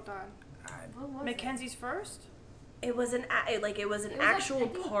 Hold on. What was Mackenzie's first? It was an it? it was an It was actual I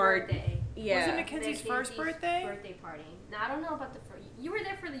think party. birthday. Yeah. Was it Mackenzie's first birthday? Birthday party. Now I don't know about the first. You were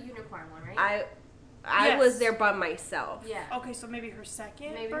there for the unicorn one, right? I Yes. was there by myself. Yeah. Okay, so maybe her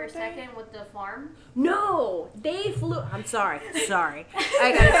second Maybe birthday? her second with the farm. No, they flew. I'm sorry. Sorry.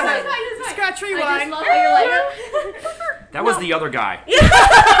 I got excited. Scratch I rewind. just love how you're like. That was the other guy.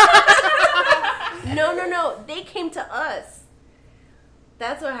 No. They came to us.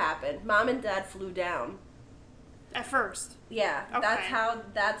 That's what happened. Mom and Dad flew down. At first. Yeah, Okay.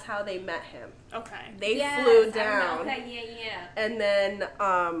 that's how they met him. Okay. They Yes, flew I down. remember. Okay, yeah. And then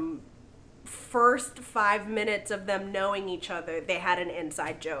first 5 minutes of them knowing each other, they had an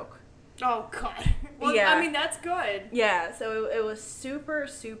inside joke. Oh, God. Well, Yeah. I mean, that's good. Yeah, so it was super,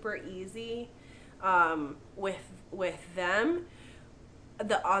 super easy with them.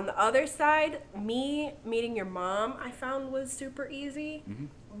 On the other side, me meeting your mom, I found was super easy. Mm-hmm.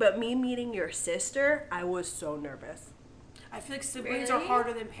 But me meeting your sister, I was so nervous. I feel like siblings are Really?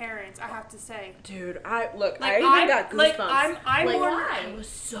 harder than parents, I have to say. Dude, I even I'm- got goosebumps. like, I'm Like, more... I was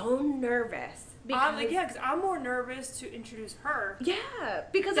so nervous. Because, because I'm more nervous to introduce her. yeah,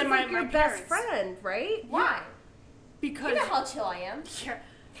 because Than it's my- like your my best parents. friend, right? Why? Because... You know how chill I am. Yeah.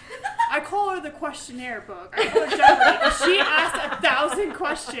 I call her the questionnaire book. I call her Jeopardy, 'cause she asked 1,000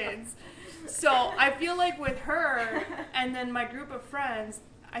 questions. So I feel like with her and then my group of friends,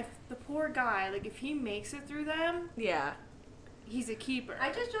 the poor guy, like if he makes it through them, Yeah. he's a keeper.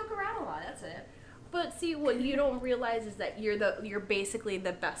 I just joke around a lot. That's it. But see, what you don't realize is that you're basically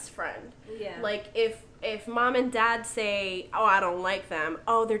the best friend. Yeah. Like if mom and dad say, "Oh, I don't like them,"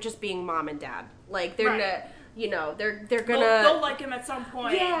 oh, they're just being mom and dad. Like they're Right. not, they're They'll gonna. like him at some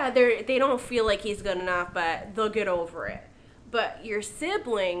point. Yeah, they don't feel like he's good enough, but they'll get over it. But your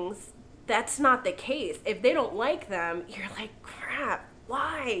siblings, that's not the case. If they don't like them, you're like, crap,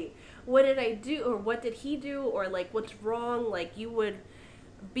 why? What did I do? Or what did he do? Or like, what's wrong? Like, you would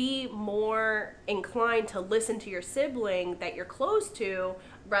be more inclined to listen to your sibling that you're close to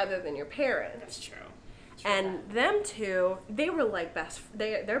rather than your parents. That's true. And them two, they were like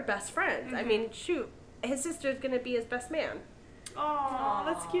they're best friends. I mean, shoot, his sister's gonna be his best man. Oh,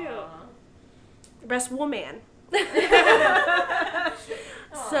 that's cute. Best woman.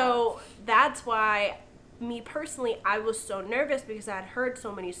 So that's why, me personally, I was so nervous because I had heard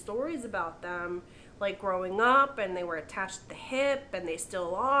so many stories about them, like growing up, and they were attached to the hip, and they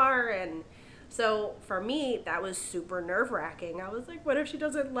still are, and so for me, that was super nerve-wracking. I was like, what if she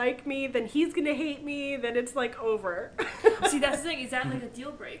doesn't like me? Then he's gonna hate me. Then it's like over. See, that's the thing. Is that like a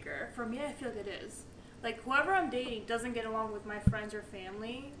deal breaker? For me, I feel like it is. Like, whoever I'm dating doesn't get along with my friends or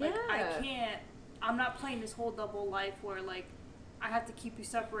family. Like, Yeah. I'm not playing this whole double life where, like, I have to keep you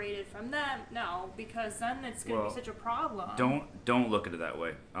separated from them. No, because then it's going to be such a problem. Don't look at it that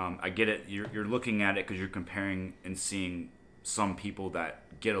way. I get it. You're looking at it because you're comparing and seeing some people that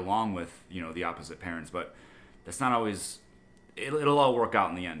get along with, the opposite parents, but that's not always, it'll all work out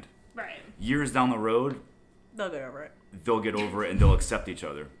in the end. Right. Years down the road, They'll get over it. they'll get over it and they'll accept each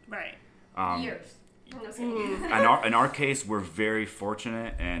other. Right. Years. I'm just kidding. In our case, we're very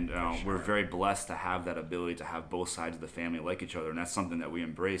fortunate and we're very blessed to have that ability to have both sides of the family like each other, and that's something that we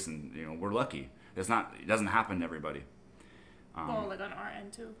embrace, and we're lucky. It doesn't happen to everybody. Well, like on our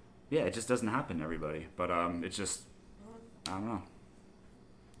end too. Yeah, it just doesn't happen to everybody. But it's just, I don't know.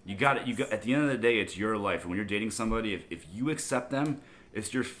 You got it. At the end of the day, it's your life, and when you're dating somebody, if you accept them,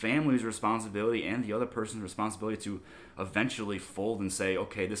 it's your family's responsibility and the other person's responsibility to eventually fold and say,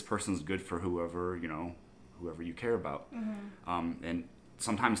 okay, this person's good for whoever you care about. Mm-hmm. And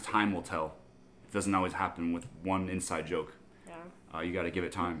sometimes time will tell. It doesn't always happen with one inside joke. Yeah. You got to give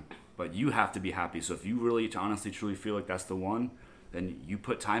it time. But you have to be happy. So if you really, honestly, truly feel like that's the one, then you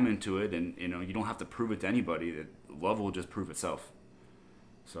put time into it, and you don't have to prove it to anybody. That love will just prove itself.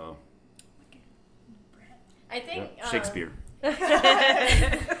 So. I think Shakespeare.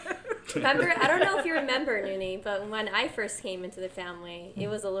 Remember, I don't know if you remember, Noonie, but when I first came into the family, it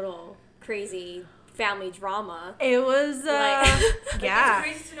was a little crazy family drama. It was, yeah. It's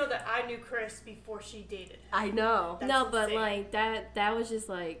crazy to know that I knew Chris before she dated him. I know. That's No, but insane. like that was just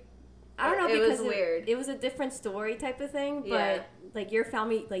like, I don't know, It was because weird. It was a different story type of thing, but Yeah. like your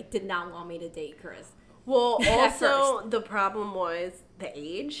family like did not want me to date Chris. Well, At also, the problem was the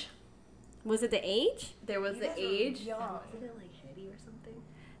age. Was it the age? There was You the guys are age. young. Wasn't it like Hetty or something?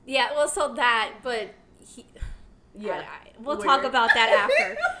 Yeah, well, so that, but he. Yeah. We'll Weird. talk about that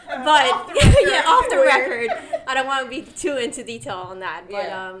after. But yeah, off the record. I don't want to be too into detail on that. But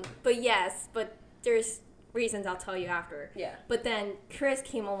Yeah. but yes, but there's reasons I'll tell you after. Yeah. But then Chris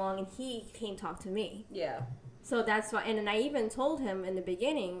came along and he came talk to me. Yeah. So that's why, and then I even told him in the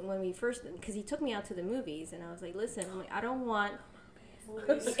beginning when we first, because he took me out to the movies, and I was like, listen, I'm like, I don't want.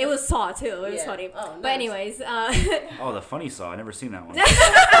 It was Saw too. It was Yeah. funny. Oh, But nice. Oh, the funny Saw. I never seen that one.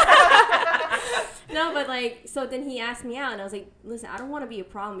 no, but like, so then he asked me out, and I was like, listen, I don't want to be a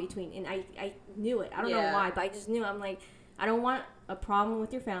problem between, and I knew it. I don't know Yeah. why, but I just knew. I'm like, I don't want a problem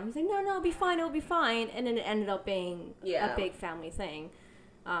with your family. He's like, no, it'll be fine, and then it ended up being Yeah. a big family thing.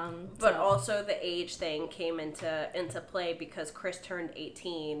 But also the age thing came into play because Chris turned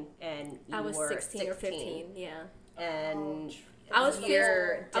 18 and you I was were 16 or 15. Yeah. And I was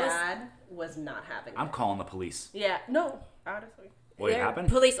your dad was not having I'm it. calling the police. Yeah. No. Honestly. What happened?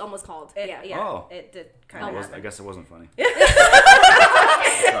 Police almost called. It, yeah. Oh. It did kind of happen. I guess it wasn't funny. Sorry.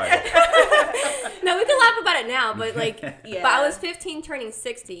 No, we can laugh about it now, but like, Yeah. but I was 15 turning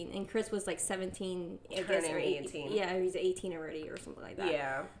 16, and Chris was like 17, I guess, Turning or 18. Yeah, he was 18 already or something like that.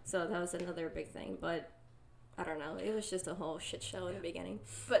 Yeah. So that was another big thing, but I don't know. It was just a whole shit show in the beginning.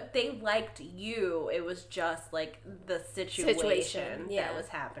 But they liked you. It was just like the situation yeah. that was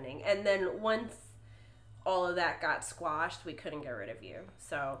happening. And then once all of that got squashed, we couldn't get rid of you.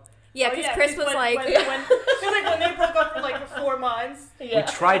 So Yeah, because Chris was like... when they broke up for like 4 months. We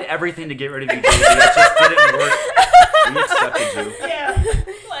tried everything to get rid of you, baby. It just didn't work. We accepted you. Yeah.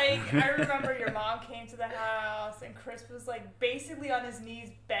 Like, I remember your mom came to the house and Chris was like basically on his knees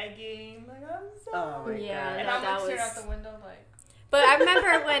begging. Like, I'm sorry. Oh my Yeah, God. And no, I'm like that staring was... out the window like... But I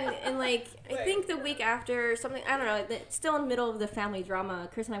remember when, in like, I think the week after, something, I don't know, still in the middle of the family drama,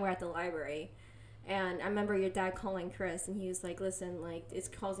 Chris and I were at the library. And I remember your dad calling Chris, and he was like, listen, like, it's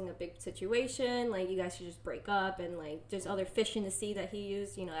causing a big situation. Like, you guys should just break up. And, like, there's other fish in the sea that he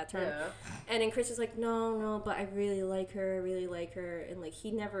used, you know, that term. Yeah. And then Chris was like, no, but I really like her. And, like,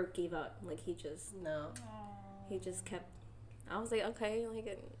 he never gave up. Like, he just kept... I was like, okay,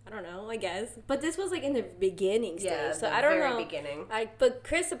 like, I don't know, I guess. But this was, like, in the beginning stage. So I don't know. Beginning. But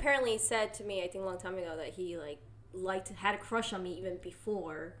Chris apparently said to me, I think a long time ago, that he, like, had a crush on me even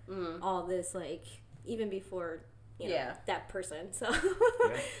before all this, like, even before, you know, that person. So,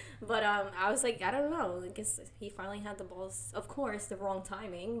 but I was like, I don't know. I guess he finally had the balls. Of course, the wrong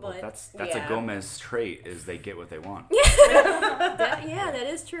timing, but Well, that's a Gomez trait, is they get what they want. that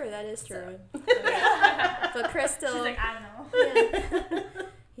is true. That is true. But Chris still, She's like, I know. yeah,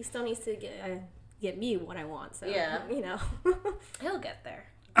 he still needs to get me what I want. So you know, He'll get there.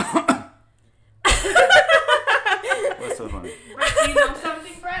 What's so funny? Brett, do you know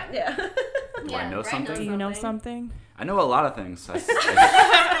something, Brett? Yeah. Do I know something? Do you know something? I know a lot of things. I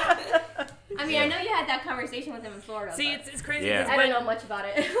mean, I know you had that conversation with him in Florida. See, but it's crazy Yeah. because I don't know much about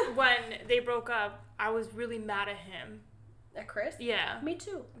it. when they broke up, I was really mad at him. At Chris? Yeah. Me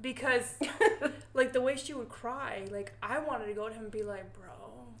too. Because, like, the way she would cry, like, I wanted to go to him and be like, bro,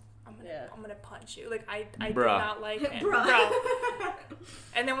 I'm gonna punch you. Like, I did not like him. Bro.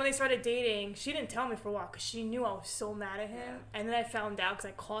 And then when they started dating, she didn't tell me for a while because she knew I was so mad at him. Yeah. And then I found out because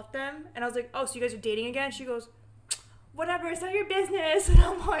I caught them. And I was like, oh, so you guys are dating again? She goes, whatever, it's not your business. And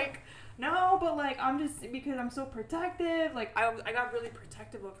I'm like, no, but, like, I'm just, because I'm so protective. Like, I got really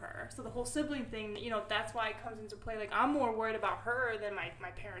protective of her. So the whole sibling thing, you know, that's why it comes into play. Like, I'm more worried about her than my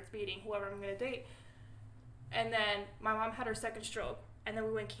parents beating whoever I'm going to date. And then my mom had her second stroke. And then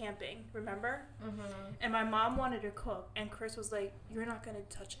we went camping, remember? Mm-hmm. And my mom wanted to cook. And Chris was like, you're not going to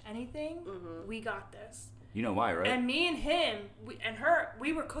touch anything. Mm-hmm. We got this. You know why, right? And me and him,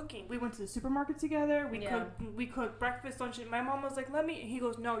 we were cooking. We went to the supermarket together. We cooked breakfast, lunch. And my mom was like, he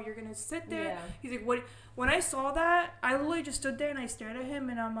goes, no, you're going to sit there. Yeah. He's like, what? When I saw that, I literally just stood there and I stared at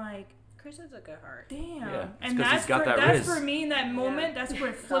him. And I'm like, Chris has a good heart. damn. Yeah, and that's for me in that moment. Yeah. That's where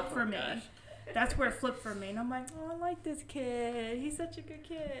it flipped for me. Gosh. That's where it flipped for me. And I'm like, oh, I like this kid. He's such a good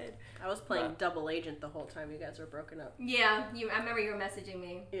kid. I was playing double agent the whole time you guys were broken up. Yeah, I remember you were messaging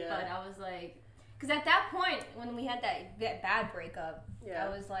me. Yeah. But I was like, because at that point, when we had that bad breakup, I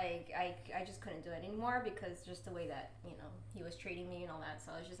was like, I just couldn't do it anymore because just the way that, you know, he was treating me and all that.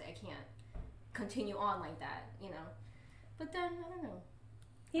 So I was just like, I can't continue on like that, you know. But then, I don't know.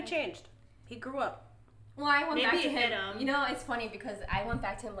 He changed. He grew up. Well, I went back to him. You know, it's funny because I went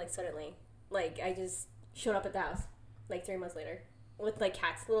back to him, like, suddenly. Like, I just showed up at the house, like, 3 months later, with, like,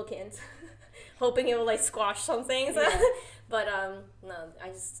 cats, little kittens, hoping it would, like, squash some things. Yeah. But, no, I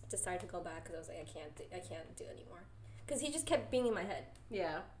just decided to go back because I was like, I can't do it anymore. Because he just kept being in my head.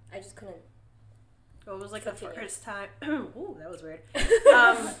 Yeah. I just couldn't. Well, it was, like, the first time. Ooh, that was weird.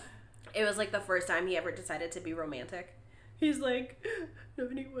 It was, like, the first time he ever decided to be romantic. He's like,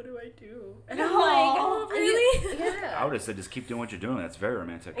 Noni, what do I do? And I'm like, oh, really? Yeah. I would have said, just keep doing what you're doing. That's very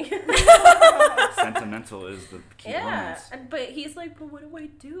romantic. Sentimental is the key romance. Yeah, but he's like, but what do I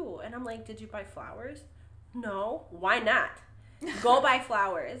do? And I'm like, did you buy flowers? No. Why not? Go buy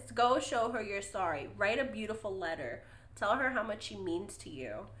flowers. Go show her you're sorry. Write a beautiful letter. Tell her how much she means to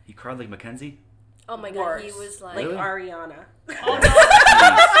you. He cried like Mackenzie? Oh my God, Worse. he was like... Like really? Ariana. Oh, no.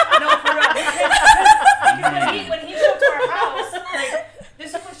 No, for real. Because when he showed up to our house, like,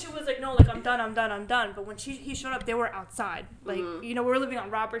 this is when she was like, no, like, I'm done. But when he showed up, they were outside. Like, you know, we were living on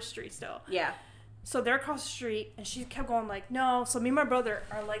Robert Street still. Yeah. So they're across the street, and she kept going like, no. So me and my brother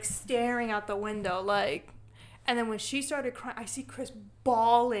are like staring out the window, like, and then when she started crying, I see Chris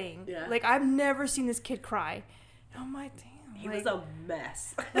bawling. Yeah. Like, I've never seen this kid cry. And I'm like, damn. He was a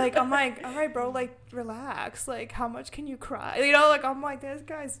mess. Like, I'm like, all right, bro, like, relax. Like, how much can you cry? You know, like, I'm like, this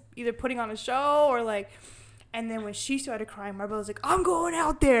guy's either putting on a show or like, and then when she started crying, my brother's like, I'm going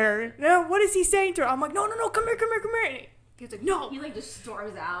out there. No, what is he saying to her? I'm like, no, come here. And he was like, no. He like just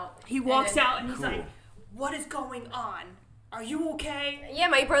storms out. He walks out and he's Cool. like, what is going on? Are you okay? Yeah,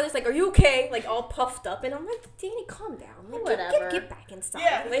 my brother's like, are you okay? Like, all puffed up. And I'm like, Danny, calm down. Like, Whatever. Get back inside.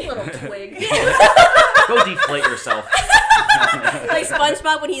 Yeah. Like, Little twig. Go deflate yourself. like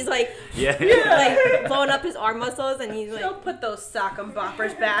SpongeBob when he's like, Yeah. like blowing up his arm muscles and he's like, Don't put those sock and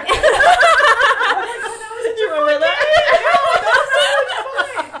boppers back. You remember that?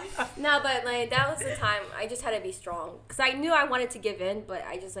 no, but like that was the time I just had to be strong because I knew I wanted to give in, but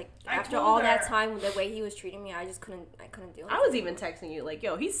I just like I after told all her. that time, the way he was treating me, I couldn't deal with I it. was even texting you like,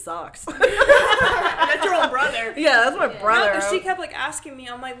 yo, he sucks. That's your own brother. Yeah, that's my brother. No, but she kept like asking me.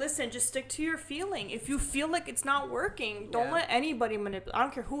 I'm like, listen, just stick to your feeling. If you feel like it's not working, don't Yeah. let anybody manipulate. I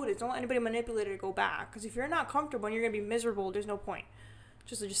don't care who it is. Don't let anybody manipulate it to go back. Because if you're not comfortable and you're gonna be miserable, there's no point.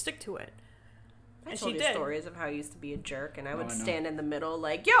 Just stick to it. I And told she you did. stories of how I used to be a jerk, and I would I know. stand in the middle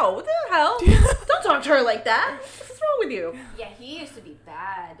like, yo, what the hell? Don't talk to her like that. What's wrong with you? Yeah, he used to be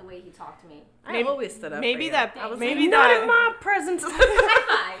bad the way he talked to me. I always stood up Maybe for you. that. I was maybe like, not that. in my presence.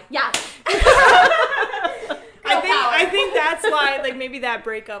 High five. Yeah. I think that's why. Like maybe that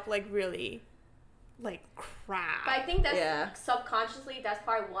breakup like really, like crap. But I think that's Yeah. subconsciously, that's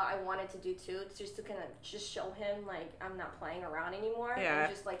probably what I wanted to do too. It's just to kind of just show him like I'm not playing around anymore. Yeah.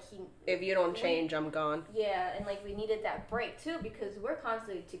 And just like If you don't change, I'm gone. Yeah, and like we needed that break too because we're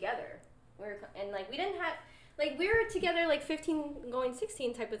constantly together. And like we didn't have like we were together like 15 going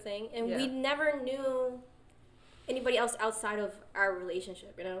 16 type of thing, and Yeah. we never knew anybody else outside of our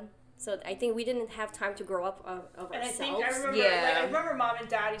relationship, you know. So I think we didn't have time to grow up of And I ourselves. think I remember, Yeah. like, I remember mom and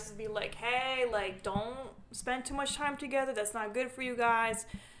dad used to be like, "Hey, like, don't spend too much time together. That's not good for you guys."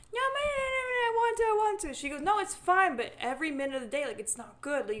 Yeah, man, I want to. She goes, "No, it's fine, but every minute of the day, like, it's not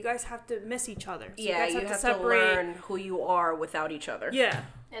good. Like, you guys have to miss each other. So Yeah, you guys you have to separate." learn who you are without each other. Yeah,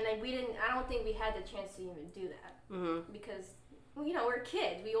 And like we didn't. I don't think we had the chance to even do that because you know we're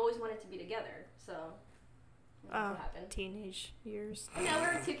kids. We always wanted to be together. So that's what happened. teenage years. And now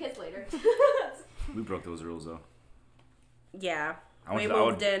we're 2 kids later. We broke those rules though. Yeah. I went We to- I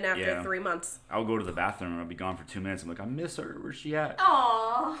moved would- in after yeah. 3 months. I would go to the bathroom and I'd be gone for 2 minutes. I'm like, I miss her. Where's she at?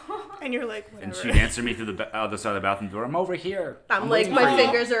 Aww. And you're like, whatever. And she'd answer me through the other side of the bathroom door. I'm over here. I'm like, waiting my for you."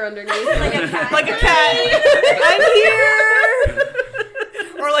 fingers are underneath. Like a cat. like a cat. I'm here.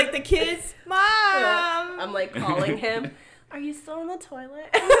 Or like the kids, Mom. I'm like calling him. Are you still in the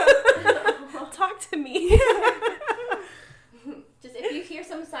toilet? Talk to me. Just if you hear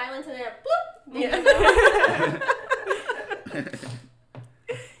some silence and then bloop. Yeah.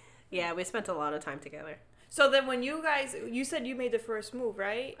 Yeah, we spent a lot of time together. So then when you said you made the first move,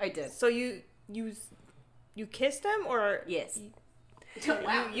 right? I did. So you kissed him or Yes.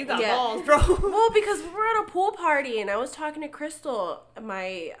 Wow. you got Yeah. balls, bro. Well, because we were at a pool party and I was talking to Crystal,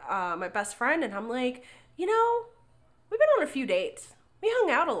 my my best friend, and I'm like, you know, we've been on a few dates. We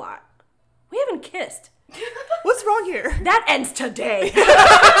hung out a lot. We haven't kissed. What's wrong here? That ends today.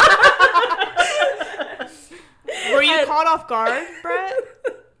 Were you caught off guard, Brett?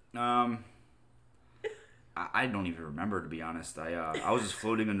 I don't even remember, to be honest. I was just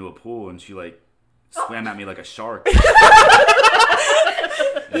floating into a pool and she like swam at me like a shark.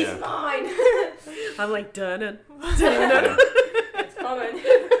 Yeah. Fine. I'm like, done. Yeah. It's coming.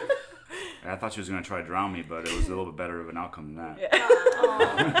 I thought she was gonna try to drown me, but it was a little bit better of an outcome than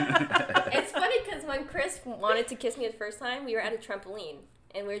that. It's funny because when Chris wanted to kiss me the first time, we were at a trampoline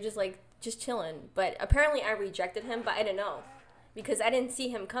and we were just chilling. But apparently I rejected him, but I didn't know because I didn't see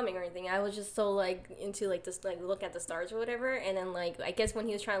him coming or anything. I was just so like into like this like look at the stars or whatever. And then like I guess when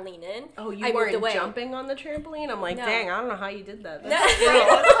he was trying to lean in, Oh, you I weren't moved away. jumping on the trampoline? I'm like, No. dang, I don't know how you did that.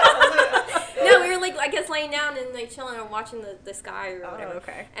 No, we were like I guess laying down and like chilling or watching the sky or whatever.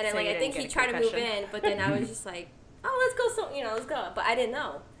 okay. And then So like you I think didn't he get a tried to move concussion. in, but then I was just like, oh, let's go, so let's go. But I didn't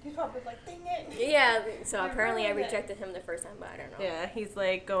know. He's probably like, dang it. Yeah, so apparently I rejected him the first time, but I don't know. Yeah, he's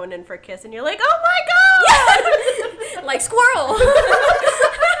like going in for a kiss, and you're like, oh my god! Like squirrel.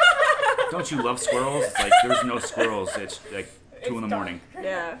 Don't you love squirrels? It's like there's no squirrels. It's like 2 in the morning.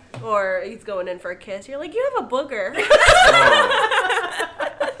 Yeah. Or he's going in for a kiss. You're like, you have a booger. Oh,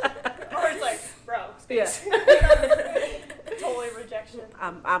 Or it's like, bro, Yeah. totally rejection.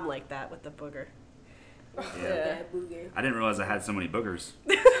 I'm like that with the booger. yeah. Booger. I didn't realize I had so many boogers.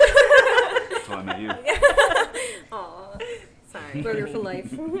 how I met you. Aw, Sorry. burger for life.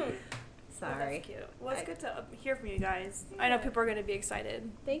 Sorry. That's cute. Well, it's good to hear from you guys. I know people are going to be excited.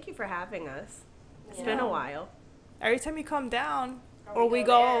 Thank you for having us. It's Yeah. been a while. Every time you come down, Or or we we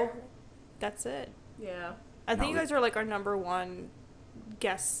go go, there. that's it. Yeah. I think No, you guys are like our number one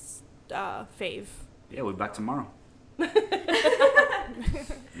guest fave. Yeah, we'll be back tomorrow.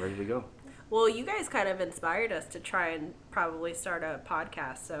 Ready to go. Well, you guys kind of inspired us to try and probably start a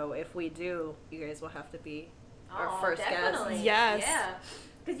podcast. So if we do, you guys will have to be our Aw, first definitely. guest. Yes. Yeah.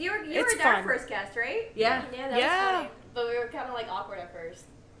 Because you It's were our fun. first guest, right? Yeah. Yeah, that Yeah. was funny. But we were kind of like awkward at first.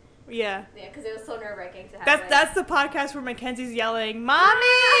 Yeah. Yeah, because it was so nerve-wracking to have That's the podcast where Mackenzie's yelling, "Mommy,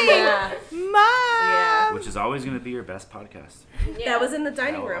 Yeah. Mom!" Yeah. Which is always going to be your best podcast. Yeah. That was in the That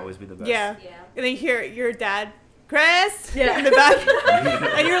dining will room. always be the best. Yeah. Yeah. And then you hear your dad, Chris, Yeah. in the back,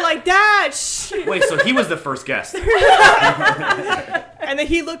 and you're like, "Dad, shh." Wait, so he was the first guest. And then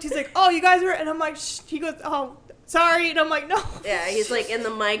he looked, he's like, "Oh, you guys were," and I'm like, "Shh." He goes, "Oh, sorry," and I'm like, "No." Yeah, he's like in the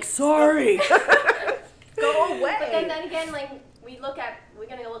mic. Sorry. Go away. But then again, like, we're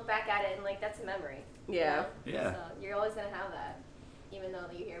going to look back at it and, like, that's a memory. you Yeah. know? Yeah. So you're always going to have that. Even though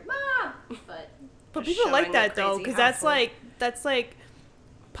you hear, Mom! But, But Just people like showing that a though, crazy because household. that's like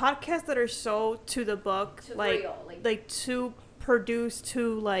podcasts that are so to the book, Too like real, like too produced,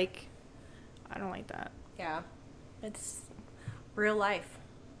 too like. I don't like that. Yeah. It's real life.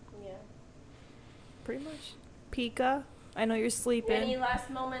 yeah. Pretty much. Pika, I know you're sleeping. Any last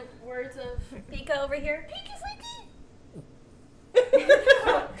moment words of Pika over here? Pika Freaky!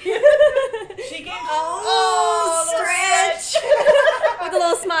 She gave. Stretch! With a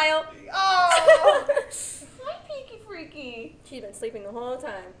little smile. Oh. Hi, Peaky Freaky. She's been sleeping the whole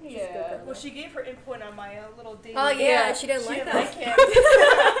time. She's a good Yeah. girl. Well, she gave her input on my little date. Oh, yeah, Yeah. she didn't like that. like him.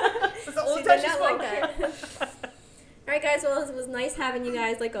 It's the only She time did she not like spoke. that. Alright, guys, well, it was nice having you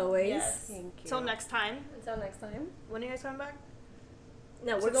guys, like always. Yes. Thank you. Till next time. Until next time. When are you guys coming back?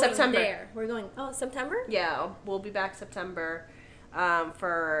 No, we're going September. there. We're going, September? Yeah, we'll be back September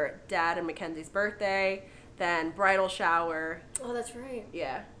for Dad and Mackenzie's birthday, then bridal shower. Oh, that's right.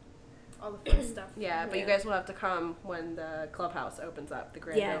 Yeah, All the fun stuff. yeah, but you Yeah. guys will have to come when the clubhouse opens up, the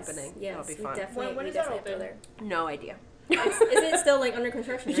grand opening. Yes, That'll be we fun. definitely, When we is that definitely have to go open? there. No idea. Is it still, like, under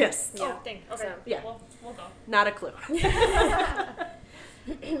construction, right? Yes. Yeah. Oh, dang. Okay. So, Yeah. We'll go. Not a clue.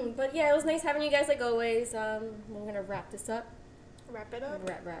 But yeah, it was nice having you guys, like always. We're gonna wrap this up. Wrap it up.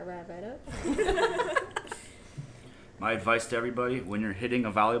 Wrap it up. My advice to everybody, when you're hitting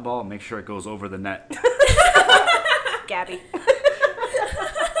a volleyball, make sure it goes over the net. Gabby.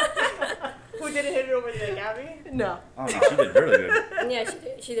 Who didn't hit it over there, Gabby? No. Oh, no, she did really good. Yeah,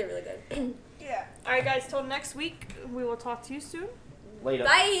 she did really good. Yeah. All right, guys. Till next week. We will talk to you soon. Later.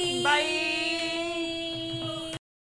 Bye. Bye.